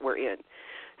atmosphere that we're in.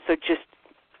 So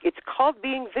it's called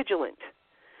being vigilant.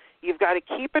 You've got to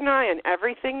keep an eye on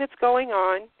everything that's going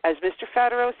on. As Mr.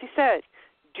 Fatarosi said,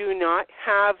 do not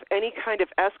have any kind of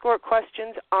escort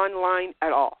questions online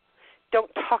at all.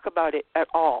 Don't talk about it at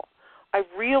all. I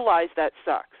realize that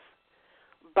sucks.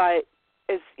 But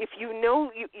if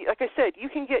like I said, you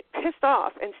can get pissed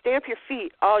off and stamp your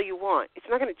feet all you want. It's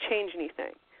not going to change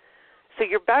anything. So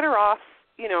you're better off,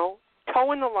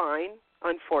 towing the line,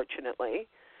 unfortunately,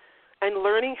 and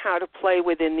learning how to play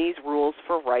within these rules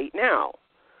for right now.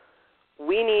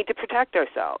 We need to protect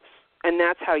ourselves, and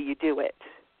that's how you do it.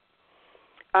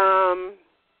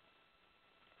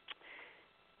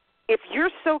 If you're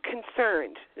so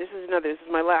concerned, this is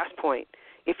my last point.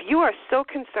 If you are so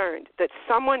concerned that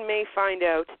someone may find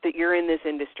out that you're in this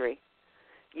industry,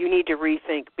 you need to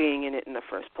rethink being in it in the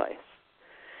first place.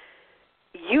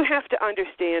 You have to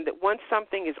understand that once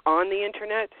something is on the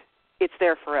Internet, it's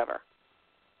there forever.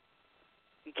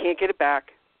 You can't get it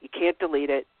back. You can't delete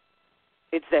it.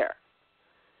 It's there.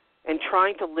 And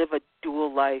trying to live a dual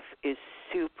life is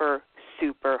super,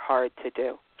 super hard to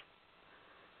do.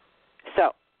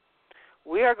 So,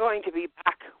 we are going to be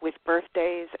back with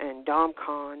birthdays and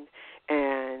DomCon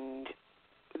and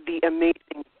the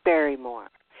amazing Barrymore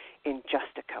in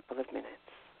just a couple of minutes.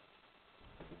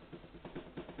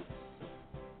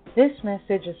 This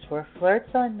message is for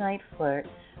flirts on Night Flirt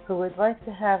who would like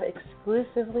to have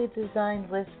exclusively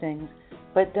designed listings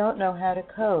but don't know how to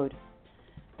code.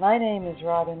 My name is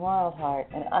Robin Wildheart,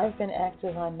 and I've been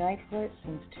active on Night Flirt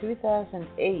since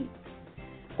 2008.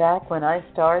 Back when I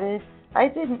started, I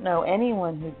didn't know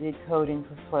anyone who did coding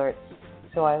for flirts,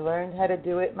 so I learned how to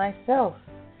do it myself.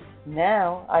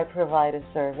 Now I provide a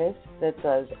service that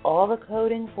does all the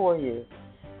coding for you.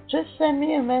 Just send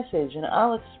me a message and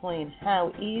I'll explain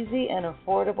how easy and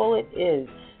affordable it is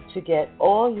to get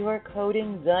all your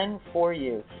coding done for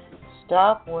you.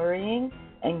 Stop worrying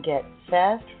and get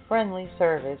fast, friendly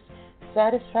service,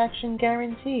 satisfaction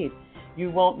guaranteed. You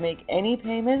won't make any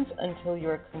payments until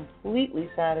you're completely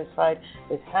satisfied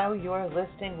with how your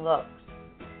listing looks.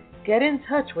 Get in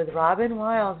touch with Robin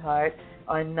Wildheart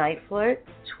on Night Flirt,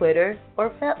 Twitter, or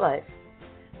FetLife.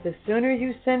 The sooner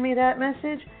you send me that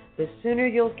message, the sooner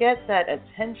you'll get that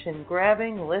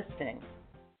attention-grabbing listing.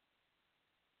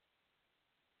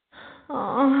 So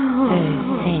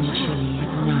sensually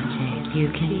hypnotic, you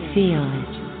can feel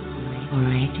it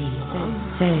already.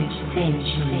 So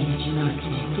sensually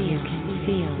hypnotic, you can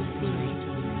feel it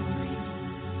already.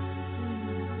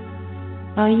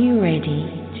 Are you ready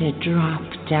to drop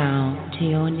down to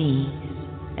your knees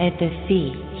at the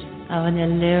feet of an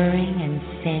alluring and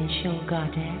sensual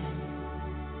goddess?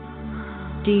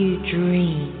 Do you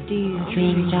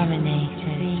dream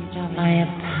dominated by a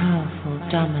powerful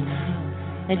domina,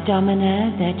 a domina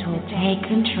that will take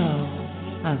control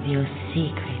of your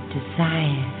secret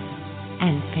desires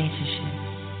and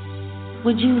fetishes?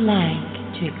 Would you like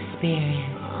to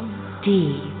experience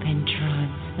deep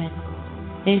entrancement?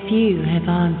 If you have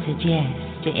answered yes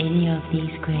to any of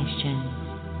these questions,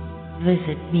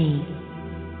 visit me,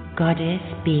 Goddess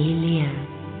B. Leah,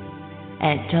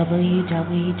 at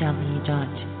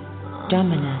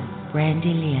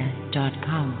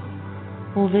www.dominabrandyleah.com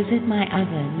or visit my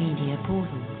other media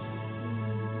portals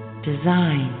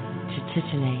designed to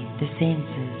titillate the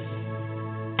senses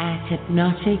at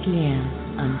Hypnotic Leah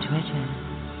on Twitter.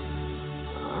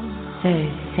 So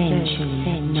sensually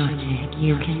hypnotic,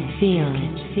 you can feel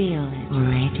it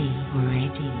already.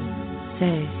 So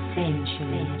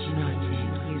sensually hypnotic,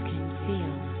 you can feel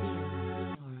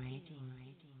it already.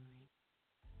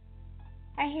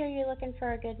 I hear you looking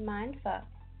for a good mind fuck?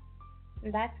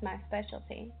 That's my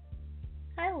specialty.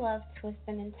 I love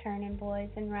twisting and turning boys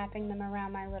and wrapping them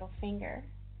around my little finger.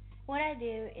 What I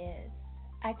do is,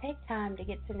 I take time to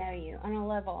get to know you on a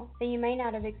level that you may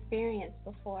not have experienced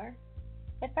before.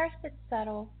 At first it's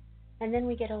subtle, and then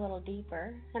we get a little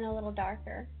deeper and a little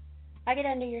darker. I get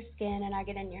under your skin and I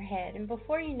get in your head, and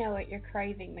before you know it, you're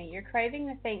craving me. You're craving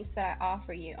the things that I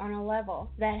offer you on a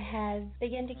level that has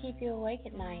begun to keep you awake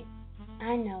at night.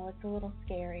 I know it's a little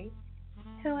scary.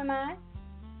 Who am I?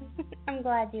 I'm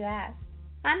glad you asked.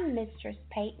 I'm Mistress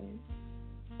Peyton.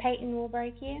 Peyton will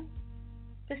break you?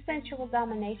 The sensual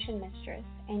domination mistress.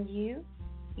 And you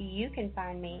can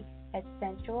find me at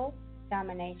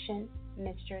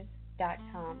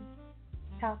sensualdominationmistress.com.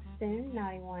 Talk soon,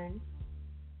 naughty one.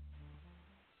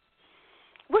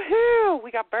 Woohoo!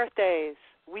 We got birthdays.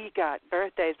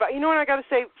 But you know what I got to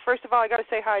say? First of all, I got to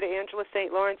say hi to Angela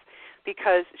St. Lawrence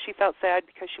because she felt sad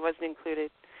because she wasn't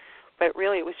included. But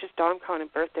really, it was just DomCon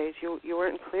and birthdays. You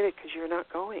weren't included because you were not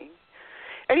going.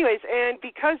 Anyways, and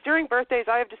because during birthdays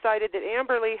I have decided that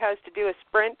Amberly has to do a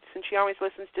sprint, since she always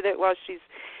listens to this while she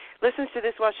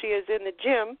is in the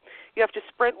gym. You have to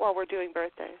sprint while we're doing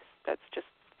birthdays. That's just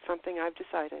something I've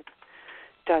decided.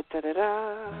 Da da da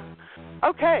da.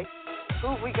 Okay,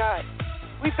 who we got?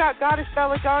 We've got Goddess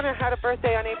Belladonna had a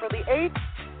birthday on April the 8th.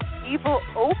 Evil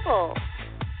Opal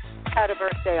had a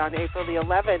birthday on April the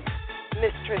 11th.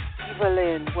 Mistress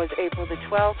Evelyn was April the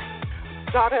 12th.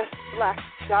 Goddess Black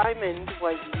Diamond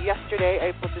was yesterday,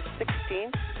 April the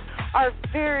 16th. Our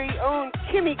very own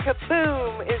Kimmy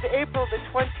Kaboom is April the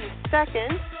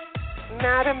 22nd.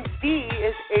 Madam B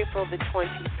is April the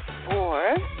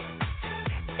 24th.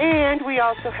 And we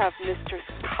also have Mistress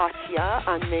Katya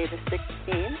on May the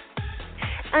 16th.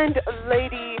 And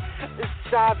Lady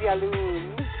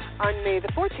Zavialoon on May the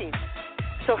 14th.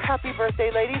 So happy birthday,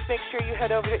 ladies. Make sure you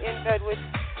head over to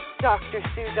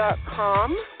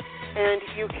InBedWithDrSue.com and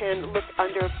you can look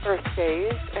under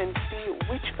birthdays and see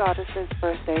which goddesses'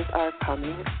 birthdays are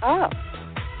coming up.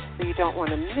 So you don't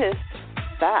want to miss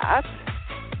that.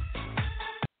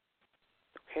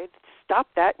 Okay, stop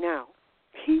that now.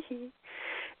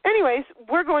 Anyways,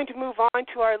 we're going to move on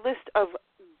to our list of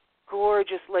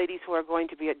gorgeous ladies who are going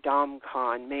to be at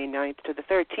DomCon May 9th to the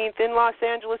 13th in Los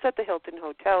Angeles at the Hilton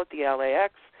Hotel at the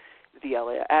LAX.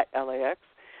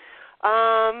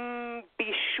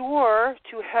 Be sure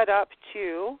to head up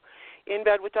to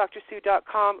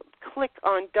InBedWithDrSue.com, click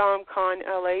on DomCon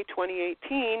LA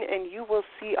 2018, and you will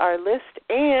see our list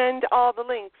and all the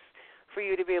links for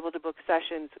you to be able to book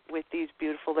sessions with these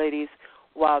beautiful ladies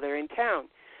while they're in town.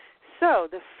 So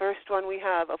the first one we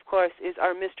have, of course, is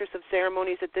our Mistress of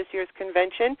Ceremonies at this year's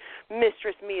convention,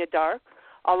 Mistress Mia Dark,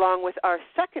 along with our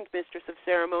second Mistress of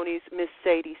Ceremonies, Miss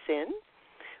Sadie Sin.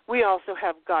 We also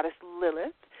have Goddess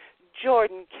Lilith,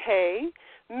 Jordan K.,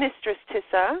 Mistress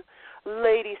Tissa,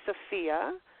 Lady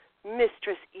Sophia,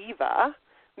 Mistress Eva,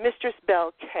 Mistress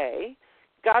Belle K.,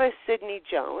 Goddess Sydney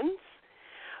Jones,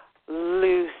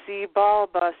 Lucy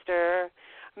Ballbuster,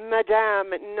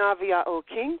 Madame Navia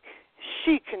O'Kink,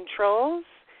 She Controls,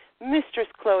 Mistress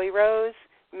Chloe Rose,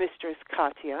 Mistress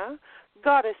Katya,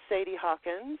 Goddess Sadie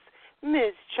Hawkins,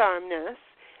 Ms. Charmness,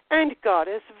 and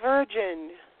Goddess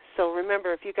Virgin. So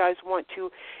remember, if you guys want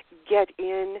to get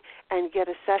in and get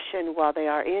a session while they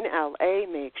are in LA,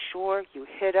 make sure you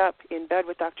hit up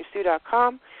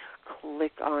InBedWithDrSue.com,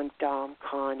 click on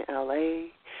DomCon LA,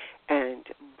 and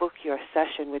book your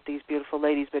session with these beautiful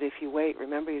ladies. But if you wait,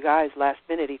 remember, you guys, last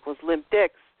minute equals limp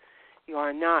dicks. You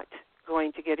are not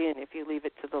going to get in if you leave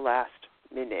it to the last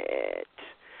minute.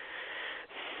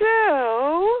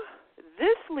 So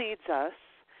this leads us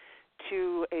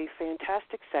to a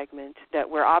fantastic segment that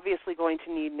we're obviously going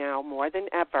to need now more than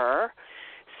ever,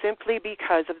 simply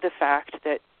because of the fact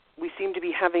that we seem to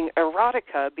be having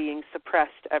erotica being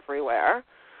suppressed everywhere.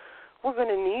 We're going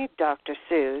to need Dr.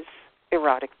 Sue's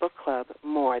Erotic Book Club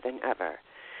more than ever.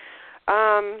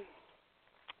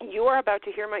 You are about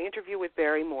to hear my interview with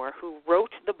Barry Moore, who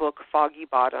wrote the book Foggy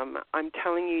Bottom. I'm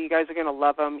telling you, you guys are going to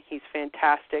love him. He's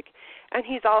fantastic. And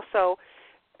he's also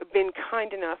been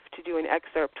kind enough to do an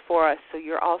excerpt for us, so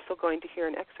you're also going to hear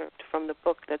an excerpt from the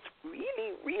book that's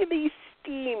really, really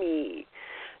steamy.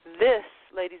 This,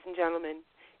 ladies and gentlemen,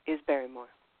 is Barry Moore.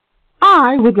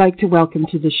 I would like to welcome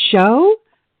to the show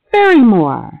Barry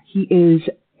Moore. He is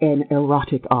an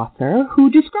erotic author who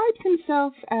describes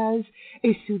himself as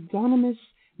a pseudonymous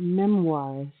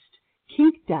memoirist,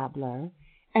 kink dabbler,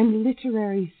 and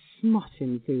literary smut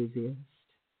enthusiast.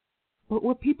 But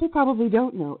what people probably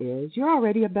don't know is you're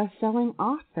already a best-selling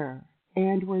author,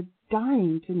 and we're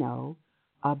dying to know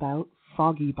about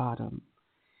Foggy Bottom.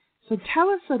 So tell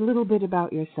us a little bit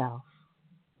about yourself.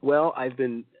 Well, I've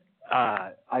been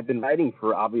writing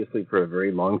for a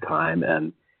very long time,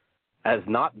 and as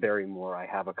not Barrymore, I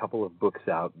have a couple of books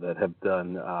out that have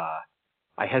done,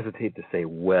 I hesitate to say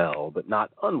well, but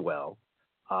not unwell.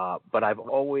 But I've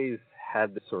always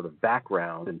had this sort of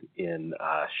background in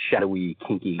shadowy,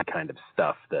 kinky kind of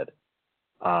stuff that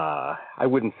I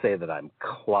wouldn't say that I'm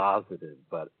closeted,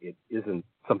 but it isn't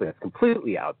something that's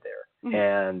completely out there. Mm-hmm.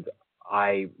 And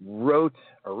I wrote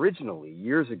originally,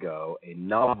 years ago, a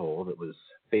novel that was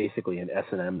basically an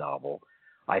S&M novel.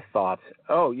 I thought,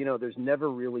 there's never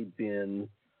really been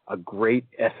a great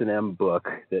S&M book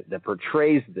that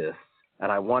portrays this,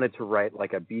 and I wanted to write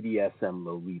like a BDSM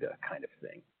Lolita kind of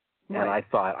thing. Right. And I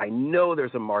thought, I know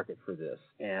there's a market for this.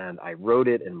 And I wrote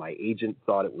it, and my agent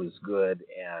thought it was good,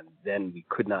 and then we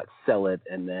could not sell it.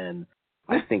 And then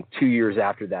I think 2 years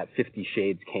after that, 50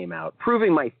 Shades came out,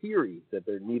 proving my theory that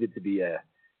there needed to be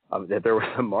that there was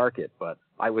a market, but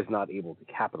I was not able to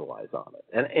capitalize on it.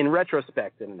 And in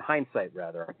retrospect, and in hindsight,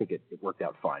 rather, I think it worked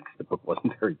out fine because the book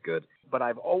wasn't very good. But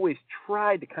I've always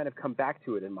tried to kind of come back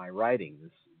to it in my writing,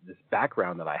 this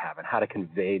background that I have and how to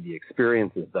convey the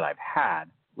experiences that I've had,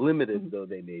 limited though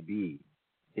they may be,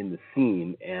 in the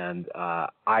scene. And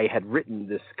I had written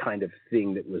this kind of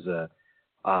thing that was an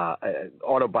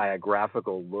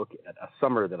autobiographical look at a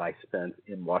summer that I spent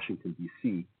in Washington,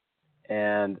 D.C.,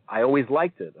 and I always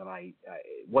liked it. And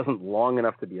it wasn't long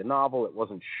enough to be a novel. It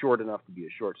wasn't short enough to be a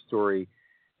short story.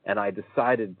 And I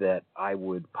decided that I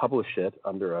would publish it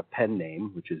under a pen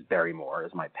name, which is Barrymore,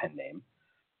 is my pen name,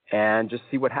 and just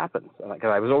see what happens.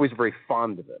 Because I was always very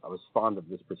fond of it. I was fond of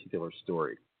this particular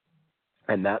story.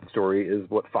 And that story is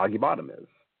what Foggy Bottom is.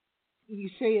 You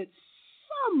say it's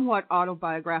somewhat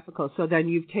autobiographical, so then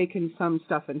you've taken some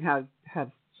stuff and have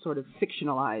sort of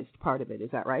fictionalized part of it.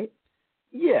 Is that right?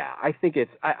 Yeah, I think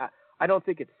I don't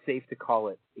think it's safe to call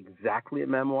it exactly a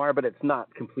memoir, but it's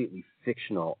not completely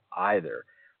fictional either.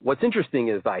 What's interesting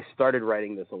is I started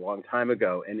writing this a long time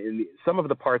ago, and in some of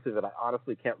the parts of it, I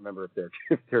honestly can't remember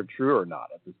if they're true or not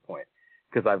at this point,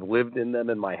 because I've lived in them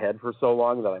in my head for so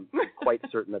long that I'm quite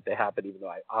certain that they happened, even though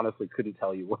I honestly couldn't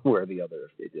tell you one way or the other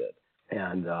if they did.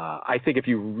 And I think if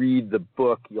you read the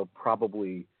book, you'll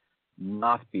probably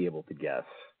not be able to guess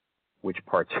which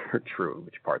parts are true,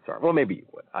 which parts aren't. Well, maybe you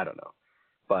would. I don't know.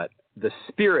 But the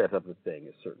spirit of the thing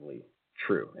is certainly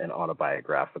true and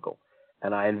autobiographical.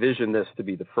 And I envision this to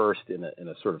be the first in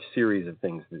a sort of series of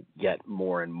things that get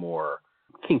more and more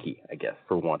kinky, I guess,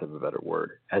 for want of a better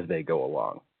word, as they go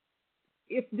along.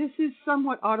 If this is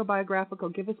somewhat autobiographical,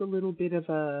 give us a little bit of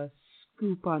a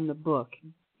scoop on the book.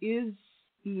 Is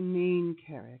the main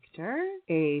character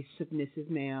a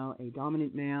submissive male, a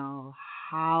dominant male?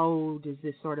 How does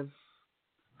this sort of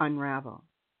unravel?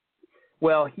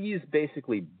 Well, he's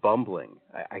basically bumbling,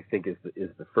 I think is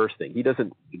the first thing. He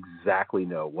doesn't exactly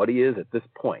know what he is at this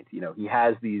point. He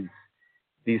has these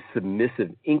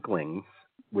submissive inklings,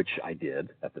 which I did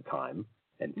at the time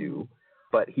and do,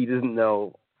 but he doesn't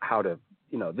know how to,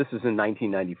 this is in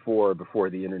 1994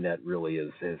 before the internet really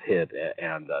is hit.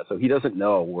 And so he doesn't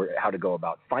know how to go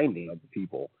about finding other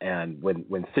people. And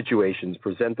when situations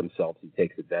present themselves, he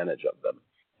takes advantage of them.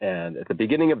 And at the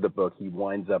beginning of the book, he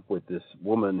winds up with this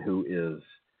woman who is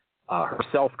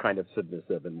herself kind of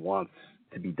submissive and wants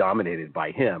to be dominated by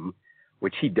him,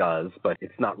 which he does, but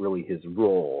it's not really his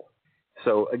role.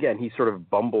 So again, he sort of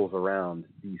bumbles around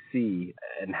D.C.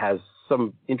 and has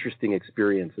some interesting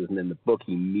experiences. And in the book,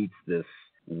 he meets this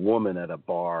woman at a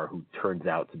bar who turns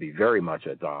out to be very much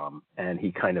a dom, and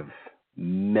he kind of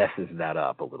messes that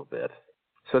up a little bit.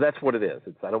 So that's what it is.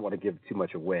 I don't want to give too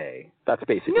much away. That's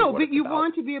basically no, what but it's you about.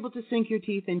 Want to be able to sink your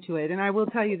teeth into it. And I will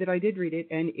tell you that I did read it,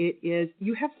 and it is,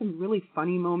 you have some really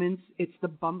funny moments. It's the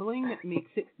bumbling that makes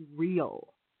it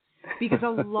real. Because a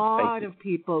lot of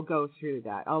people go through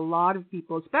that. A lot of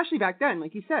people, especially back then,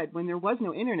 like you said, when there was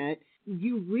no internet,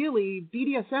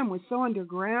 BDSM was so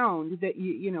underground that,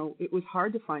 it was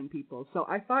hard to find people. So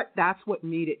I thought that's what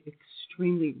made it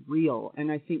extremely real.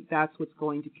 And I think that's what's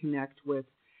going to connect with,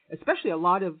 especially a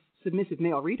lot of submissive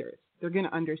male readers. They're going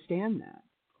to understand that.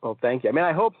 Well, thank you. I mean,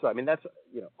 I hope so. I mean, that's,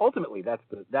 ultimately that's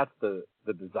the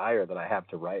desire that I have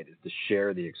to write, is to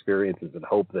share the experiences and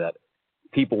hope that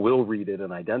people will read it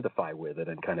and identify with it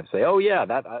and kind of say, oh yeah,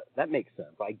 that makes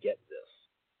sense. I get this.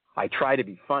 I try to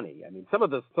be funny. I mean, some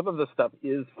of the stuff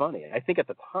is funny. I think at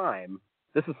the time,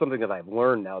 this is something that I've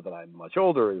learned now that I'm much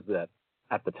older, is that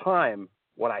at the time,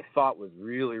 what I thought was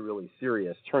really, really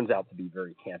serious turns out to be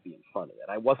very campy and funny.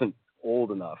 And I wasn't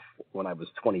old enough when I was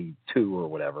 22 or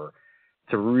whatever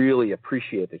to really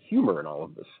appreciate the humor in all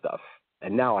of this stuff.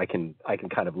 And now I can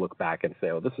kind of look back and say,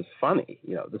 oh, this is funny.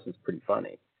 This is pretty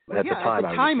funny. At the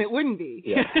time, it wouldn't be.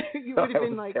 Yeah. You would have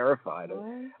been like terrified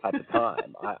at the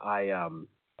time.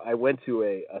 I went to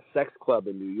a sex club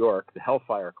in New York, the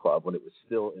Hellfire Club, when it was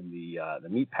still in the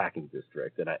meatpacking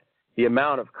district, and the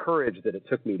amount of courage that it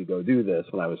took me to go do this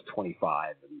when I was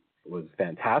 25 was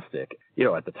fantastic.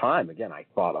 At the time, again, I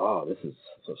thought, oh, this is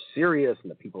so serious,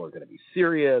 and the people are going to be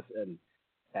serious,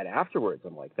 and afterwards,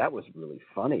 I'm like, that was really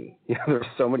funny. There's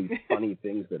so many funny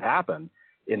things that happen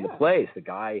in the place. The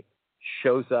guy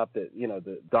shows up, that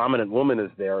the dominant woman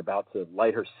is there about to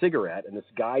light her cigarette, and this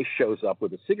guy shows up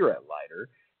with a cigarette lighter,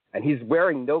 and he's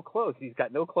wearing no clothes. He's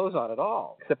got no clothes on at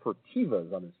all, except for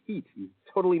tivas on his feet. He's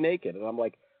totally naked, and I'm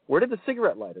like, where did the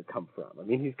cigarette lighter come from? I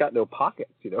mean, he's got no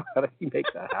pockets. How did he make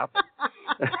that happen?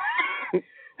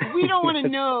 We don't want to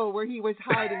know where he was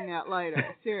hiding that lighter.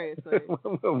 Seriously.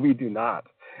 We do not.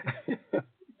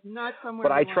 Not somewhere.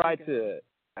 But I try to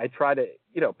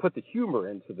put the humor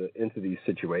into these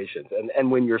situations,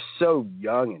 and when you're so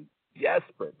young and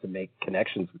desperate to make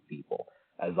connections with people,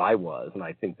 as I was, and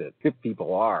I think that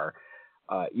people are,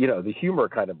 the humor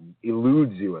kind of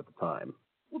eludes you at the time.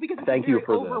 Well, because it's a very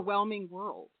overwhelming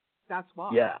world. That's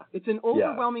why. Yeah. It's an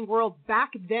overwhelming world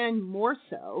back then, more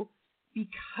so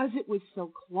because it was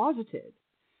so closeted.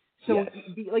 So,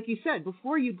 like you said,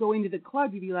 before you'd go into the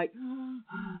club, you'd be like,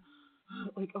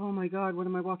 oh my God, what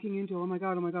am I walking into? Oh my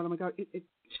God, oh my God, oh my God. It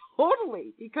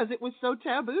totally, because it was so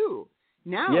taboo.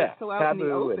 Now it's so out in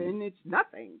the open, it's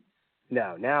nothing.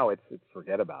 No, now it's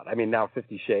forget about it. I mean, now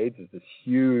 50 Shades is this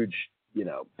huge,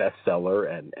 bestseller,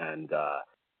 and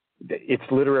its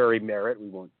literary merit we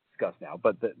won't discuss now.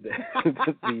 But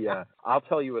I'll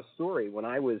tell you a story. When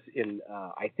I was in,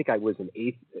 I think I was in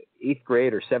eighth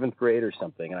grade or seventh grade or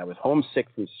something, and I was homesick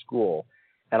from school,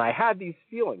 and I had these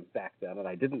feelings back then, and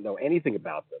I didn't know anything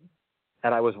about them.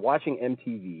 And I was watching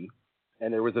MTV,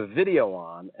 and there was a video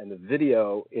on, and the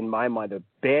video, in my mind, the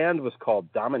band was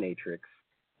called Dominatrix,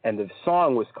 and the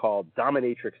song was called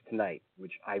Dominatrix Tonight,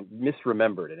 which I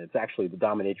misremembered, and it's actually the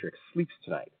Dominatrix Sleeps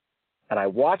Tonight. And I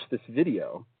watched this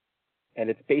video, and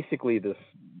it's basically this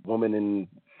woman in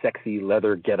sexy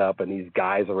leather getup and these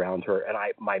guys around her, and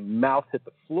my mouth hit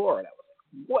the floor, and I was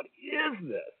like, what is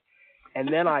this?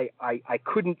 And then I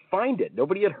couldn't find it.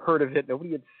 Nobody had heard of it.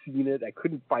 Nobody had seen it. I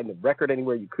couldn't find the record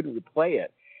anywhere. You couldn't replay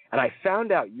it. And I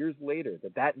found out years later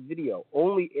that video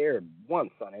only aired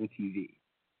once on MTV.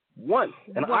 Once.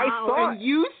 And I saw it. And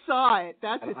you saw it.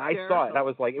 That's hysterical. I saw it. I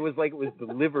was like, it was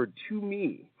delivered to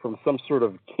me from some sort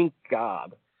of kink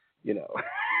god,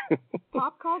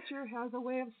 Pop culture has a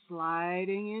way of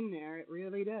sliding in there. It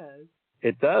really does.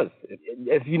 It does.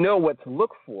 If you know what to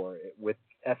look for with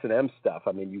S&M stuff,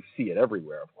 I mean, you see it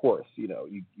everywhere, of course.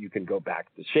 You can go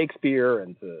back to Shakespeare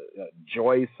and to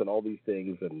Joyce and all these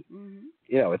things, and,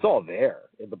 it's all there.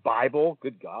 In the Bible,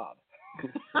 good God.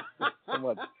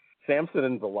 Samson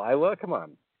and Delilah, come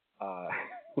on.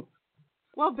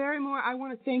 Well, Barrymore, I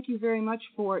want to thank you very much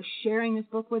for sharing this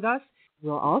book with us.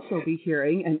 We'll also be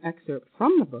hearing an excerpt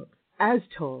from the book, as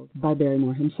told by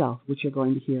Barrymore himself, which you're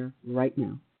going to hear right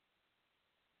now.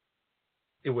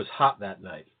 It was hot that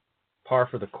night, par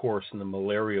for the course in the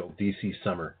malarial D.C.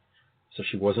 summer, so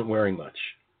she wasn't wearing much.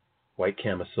 White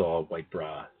camisole, white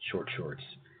bra, short shorts,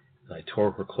 and I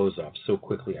tore her clothes off so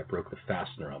quickly I broke the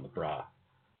fastener on the bra.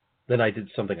 Then I did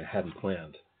something I hadn't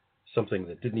planned, something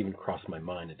that didn't even cross my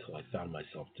mind until I found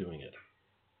myself doing it.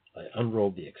 I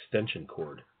unrolled the extension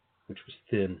cord, which was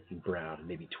thin and brown and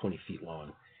maybe 20 feet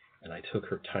long, and I took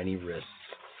her tiny wrists,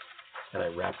 and I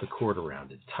wrapped the cord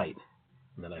around it tight,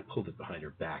 and then I pulled it behind her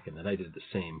back, and then I did the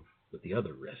same with the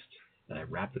other wrist, and I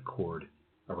wrapped the cord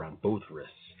around both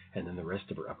wrists, and then the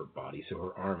rest of her upper body, so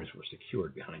her arms were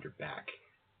secured behind her back.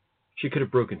 She could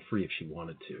have broken free if she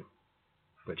wanted to,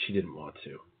 but she didn't want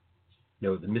to.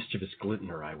 No, the mischievous glint in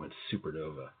her eye went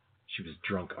supernova. She was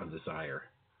drunk on desire.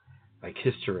 I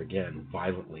kissed her again,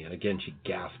 violently, and again she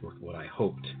gasped with what I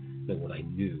hoped, then what I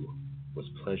knew was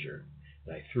pleasure,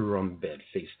 and I threw her on the bed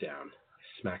face down.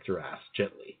 I smacked her ass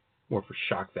gently, more for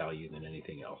shock value than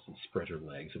anything else, and spread her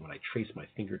legs, and when I traced my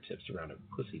fingertips around her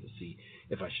pussy to see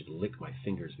if I should lick my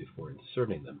fingers before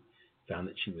inserting them, found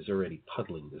that she was already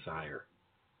puddling desire.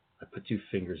 I put 2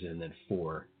 fingers in, then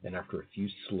 4, and after a few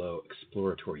slow,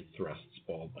 exploratory thrusts,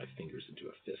 balled my fingers into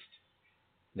a fist.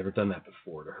 Never done that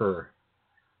before, to her,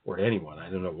 or to anyone.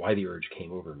 I don't know why the urge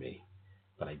came over me,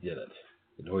 but I did it.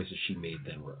 The noises she made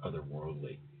then were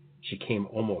otherworldly. She came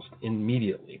almost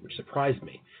immediately, which surprised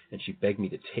me, and she begged me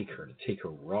to take her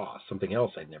raw, something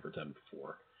else I'd never done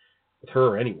before. With her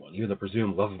or anyone, even the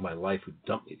presumed love of my life who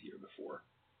dumped me the year before.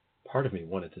 Part of me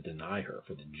wanted to deny her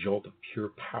for the jolt of pure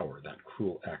power that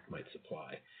cruel act might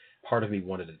supply. Part of me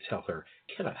wanted to tell her,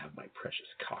 cannot have my precious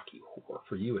cock, you whore.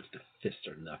 For you it's the fist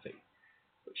or nothing.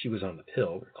 But she was on the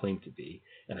pill, or claimed to be,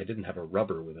 and I didn't have a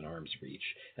rubber within arm's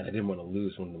reach, and I didn't want to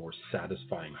lose one of the more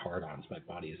satisfying hard-ons my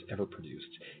body has ever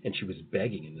produced, and she was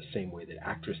begging in the same way that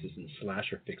actresses in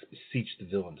slasher flicks beseech the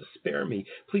villain to spare me,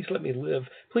 please let me live,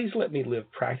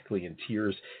 practically in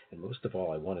tears, and most of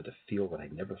all I wanted to feel what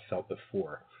I'd never felt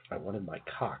before. I wanted my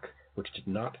cock, which did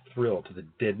not thrill to the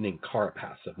deadening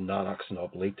carapace of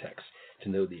non-oxynol latex, to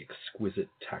know the exquisite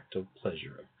tactile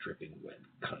pleasure of dripping wet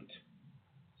cunt.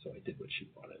 So I did what she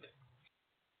wanted.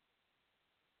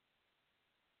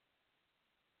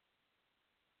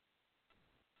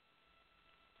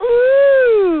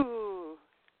 Ooh!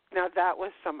 Now that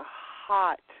was some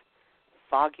hot,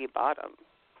 Foggy Bottom.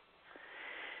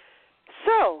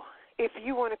 So, if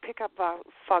you want to pick up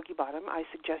Foggy Bottom, I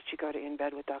suggest you go to In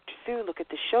Bed with Dr. Sue, look at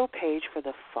the show page for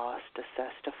the FOSTA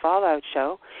SESTA Fallout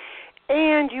show,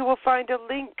 and you will find a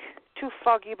link to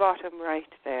Foggy Bottom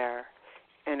right there.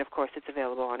 And, of course, it's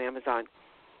available on Amazon.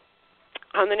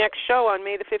 On the next show, on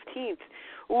May the 15th,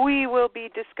 we will be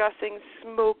discussing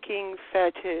smoking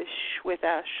fetish with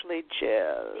Ashley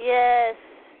Jill. Yes.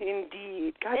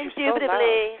 Indeed. God, indubitably. you're so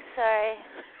loud. Sorry.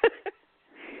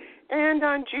 And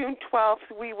on June 12th,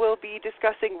 we will be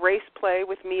discussing race play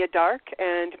with Mia Dark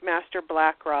and Master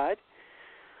Blackrod.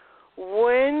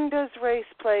 When does race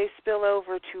play spill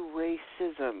over to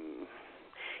racism?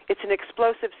 It's an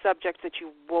explosive subject that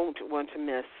you won't want to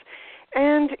miss.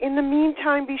 And in the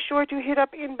meantime, be sure to hit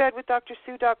up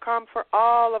inbedwithdrsue.com for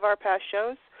all of our past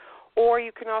shows, or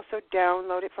you can also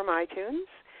download it from iTunes.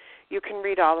 You can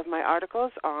read all of my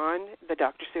articles on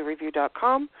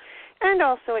thedrsuereview.com and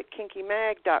also at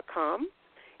kinkymag.com.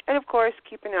 And, of course,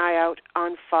 keep an eye out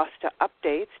on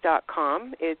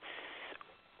FOSTAupdates.com. It's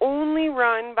only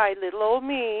run by little old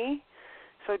me,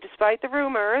 so despite the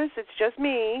rumors, it's just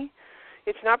me.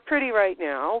 It's not pretty right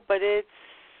now, but it's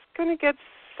going to get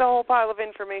a whole pile of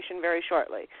information very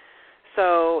shortly.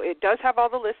 So it does have all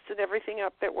the lists and everything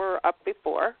up that were up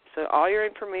before, so all your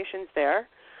information's there.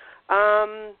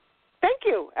 Thank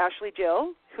you, Ashley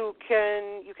Jill, you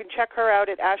can check her out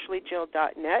at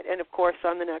ashleyjill.net and, of course,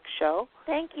 on the next show.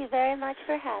 Thank you very much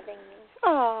for having me.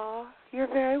 Oh, you're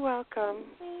very welcome.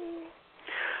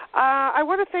 I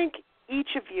want to thank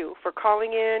each of you for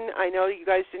calling in. I know you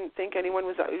guys didn't think anyone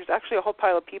was. There's actually a whole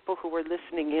pile of people who were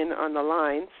listening in on the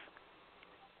lines.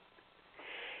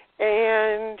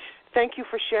 And thank you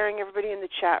for sharing everybody in the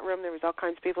chat room. There was all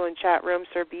kinds of people in chat room.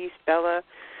 Sir Beast, Bella,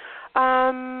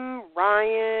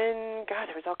 Ryan. God,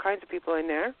 there was all kinds of people in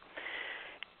there.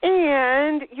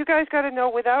 And you guys got to know,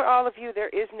 without all of you, there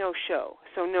is no show.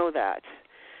 So know that.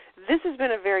 This has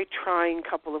been a very trying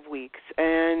couple of weeks.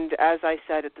 And as I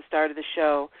said at the start of the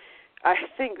show, I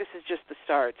think this is just the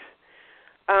start.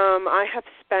 I have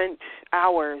spent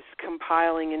hours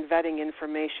compiling and vetting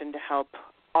information to help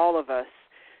all of us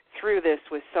through this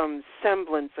with some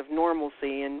semblance of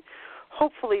normalcy and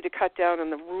hopefully to cut down on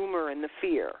the rumor and the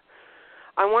fear.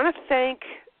 I want to thank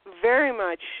very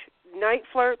much Night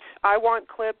Flirt, I Want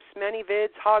Clips, Many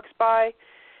Vids, Hogspy,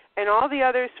 and all the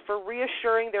others for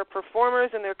reassuring their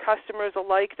performers and their customers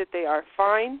alike that they are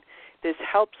fine. This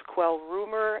helps quell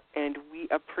rumor, and we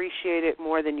appreciate it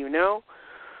more than you know.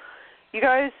 You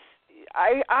guys,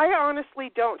 I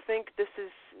honestly don't think this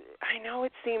is, I know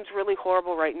it seems really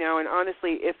horrible right now, and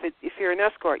honestly, if you're an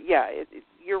escort, yeah,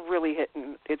 you're really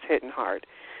hitting hard.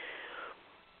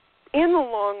 In the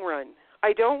long run,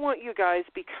 I don't want you guys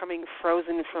becoming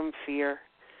frozen from fear.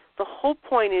 The whole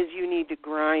point is you need to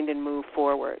grind and move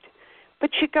forward.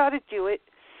 But you got to do it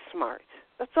smart.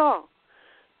 That's all.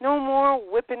 No more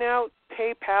whipping out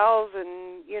PayPals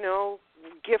and,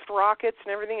 gift rockets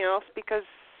and everything else because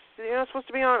you're not supposed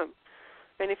to be on them.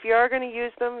 And if you are going to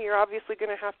use them, you're obviously going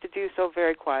to have to do so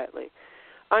very quietly.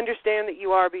 Understand that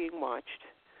you are being watched,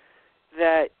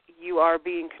 that you are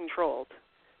being controlled.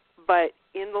 But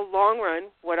in the long run,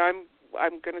 what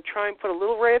I'm going to try and put a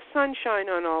little ray of sunshine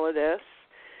on all of this.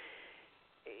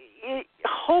 It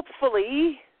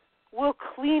hopefully will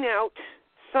clean out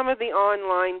some of the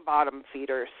online bottom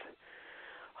feeders.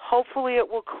 Hopefully it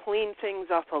will clean things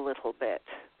up a little bit.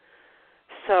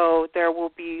 So there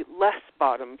will be less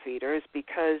bottom feeders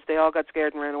because they all got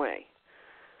scared and ran away.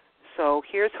 So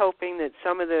here's hoping that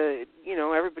some of the,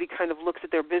 everybody kind of looks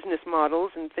at their business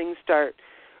models and things start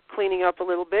cleaning up a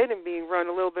little bit and being run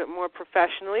a little bit more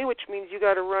professionally, which means you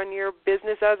got to run your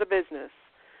business as a business.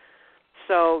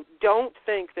 So don't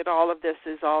think that all of this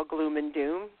is all gloom and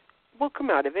doom. We'll come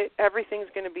out of it. Everything's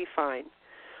going to be fine.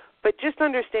 But just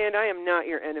understand I am not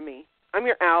your enemy. I'm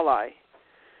your ally.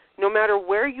 No matter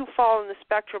where you fall in the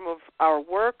spectrum of our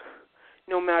work,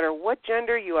 No matter what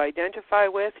gender you identify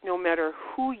with, no matter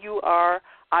who you are,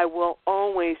 I will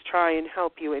always try and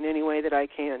help you in any way that I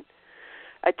can.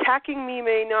 Attacking me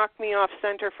may knock me off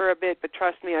center for a bit, but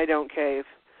trust me, I don't cave.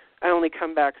 I only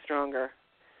come back stronger.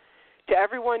 To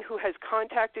everyone who has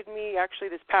contacted me, actually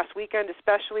this past weekend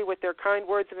especially, with their kind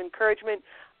words of encouragement,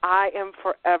 I am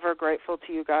forever grateful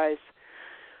to you guys.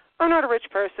 I'm not a rich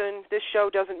person. This show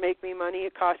doesn't make me money.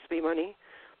 It costs me money.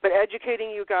 But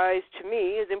educating you guys, to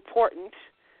me, is important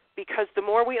because the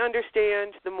more we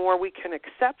understand, the more we can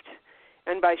accept.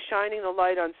 And by shining the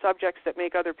light on subjects that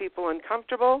make other people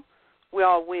uncomfortable, we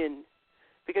all win.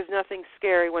 Because nothing's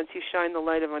scary once you shine the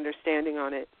light of understanding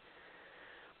on it.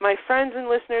 My friends and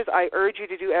listeners, I urge you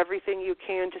to do everything you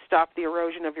can to stop the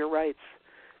erosion of your rights.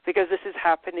 Because this is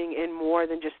happening in more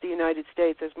than just the United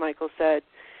States, as Michael said.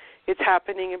 It's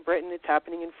happening in Britain, it's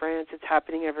happening in France, it's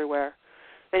happening everywhere.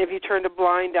 And if you turned a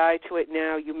blind eye to it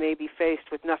now, you may be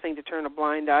faced with nothing to turn a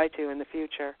blind eye to in the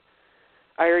future.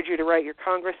 I urge you to write your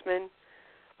congressman,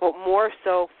 but more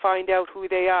so, find out who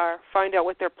they are, find out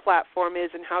what their platform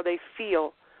is and how they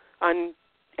feel on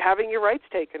having your rights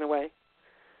taken away.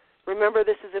 Remember,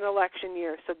 this is an election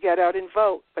year, so get out and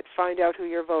vote, but find out who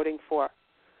you're voting for.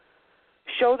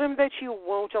 Show them that you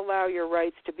won't allow your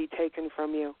rights to be taken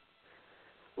from you.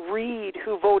 Read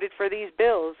who voted for these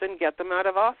bills and get them out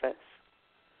of office.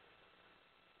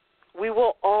 We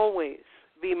will always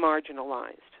be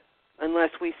marginalized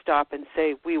unless we stop and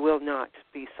say we will not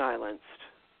be silenced.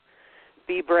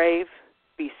 Be brave,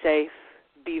 be safe,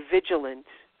 be vigilant.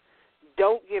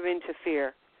 Don't give in to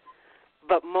fear,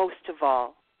 but most of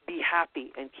all, be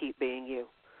happy and keep being you.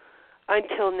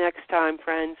 Until next time,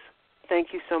 friends,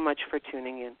 thank you so much for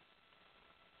tuning in.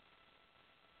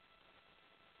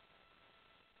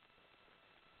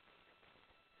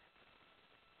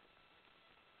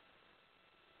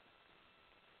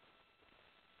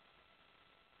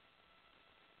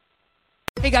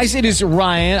 Hey guys, it is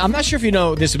Ryan. I'm not sure if you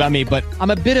know this about me, but I'm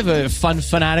a bit of a fun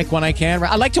fanatic when I can.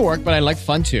 I like to work, but I like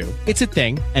fun too. It's a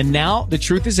thing. And now the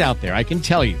truth is out there. I can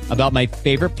tell you about my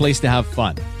favorite place to have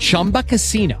fun. Chumba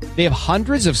Casino. They have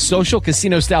hundreds of social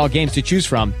casino style games to choose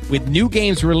from with new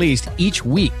games released each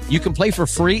week. You can play for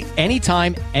free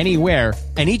anytime, anywhere.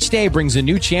 And each day brings a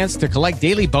new chance to collect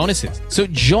daily bonuses. So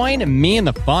join me in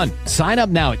the fun. Sign up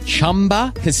now at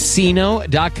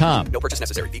ChumbaCasino.com. No purchase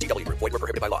necessary. VGW. Void where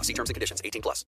prohibited by law. See terms and conditions. 18+.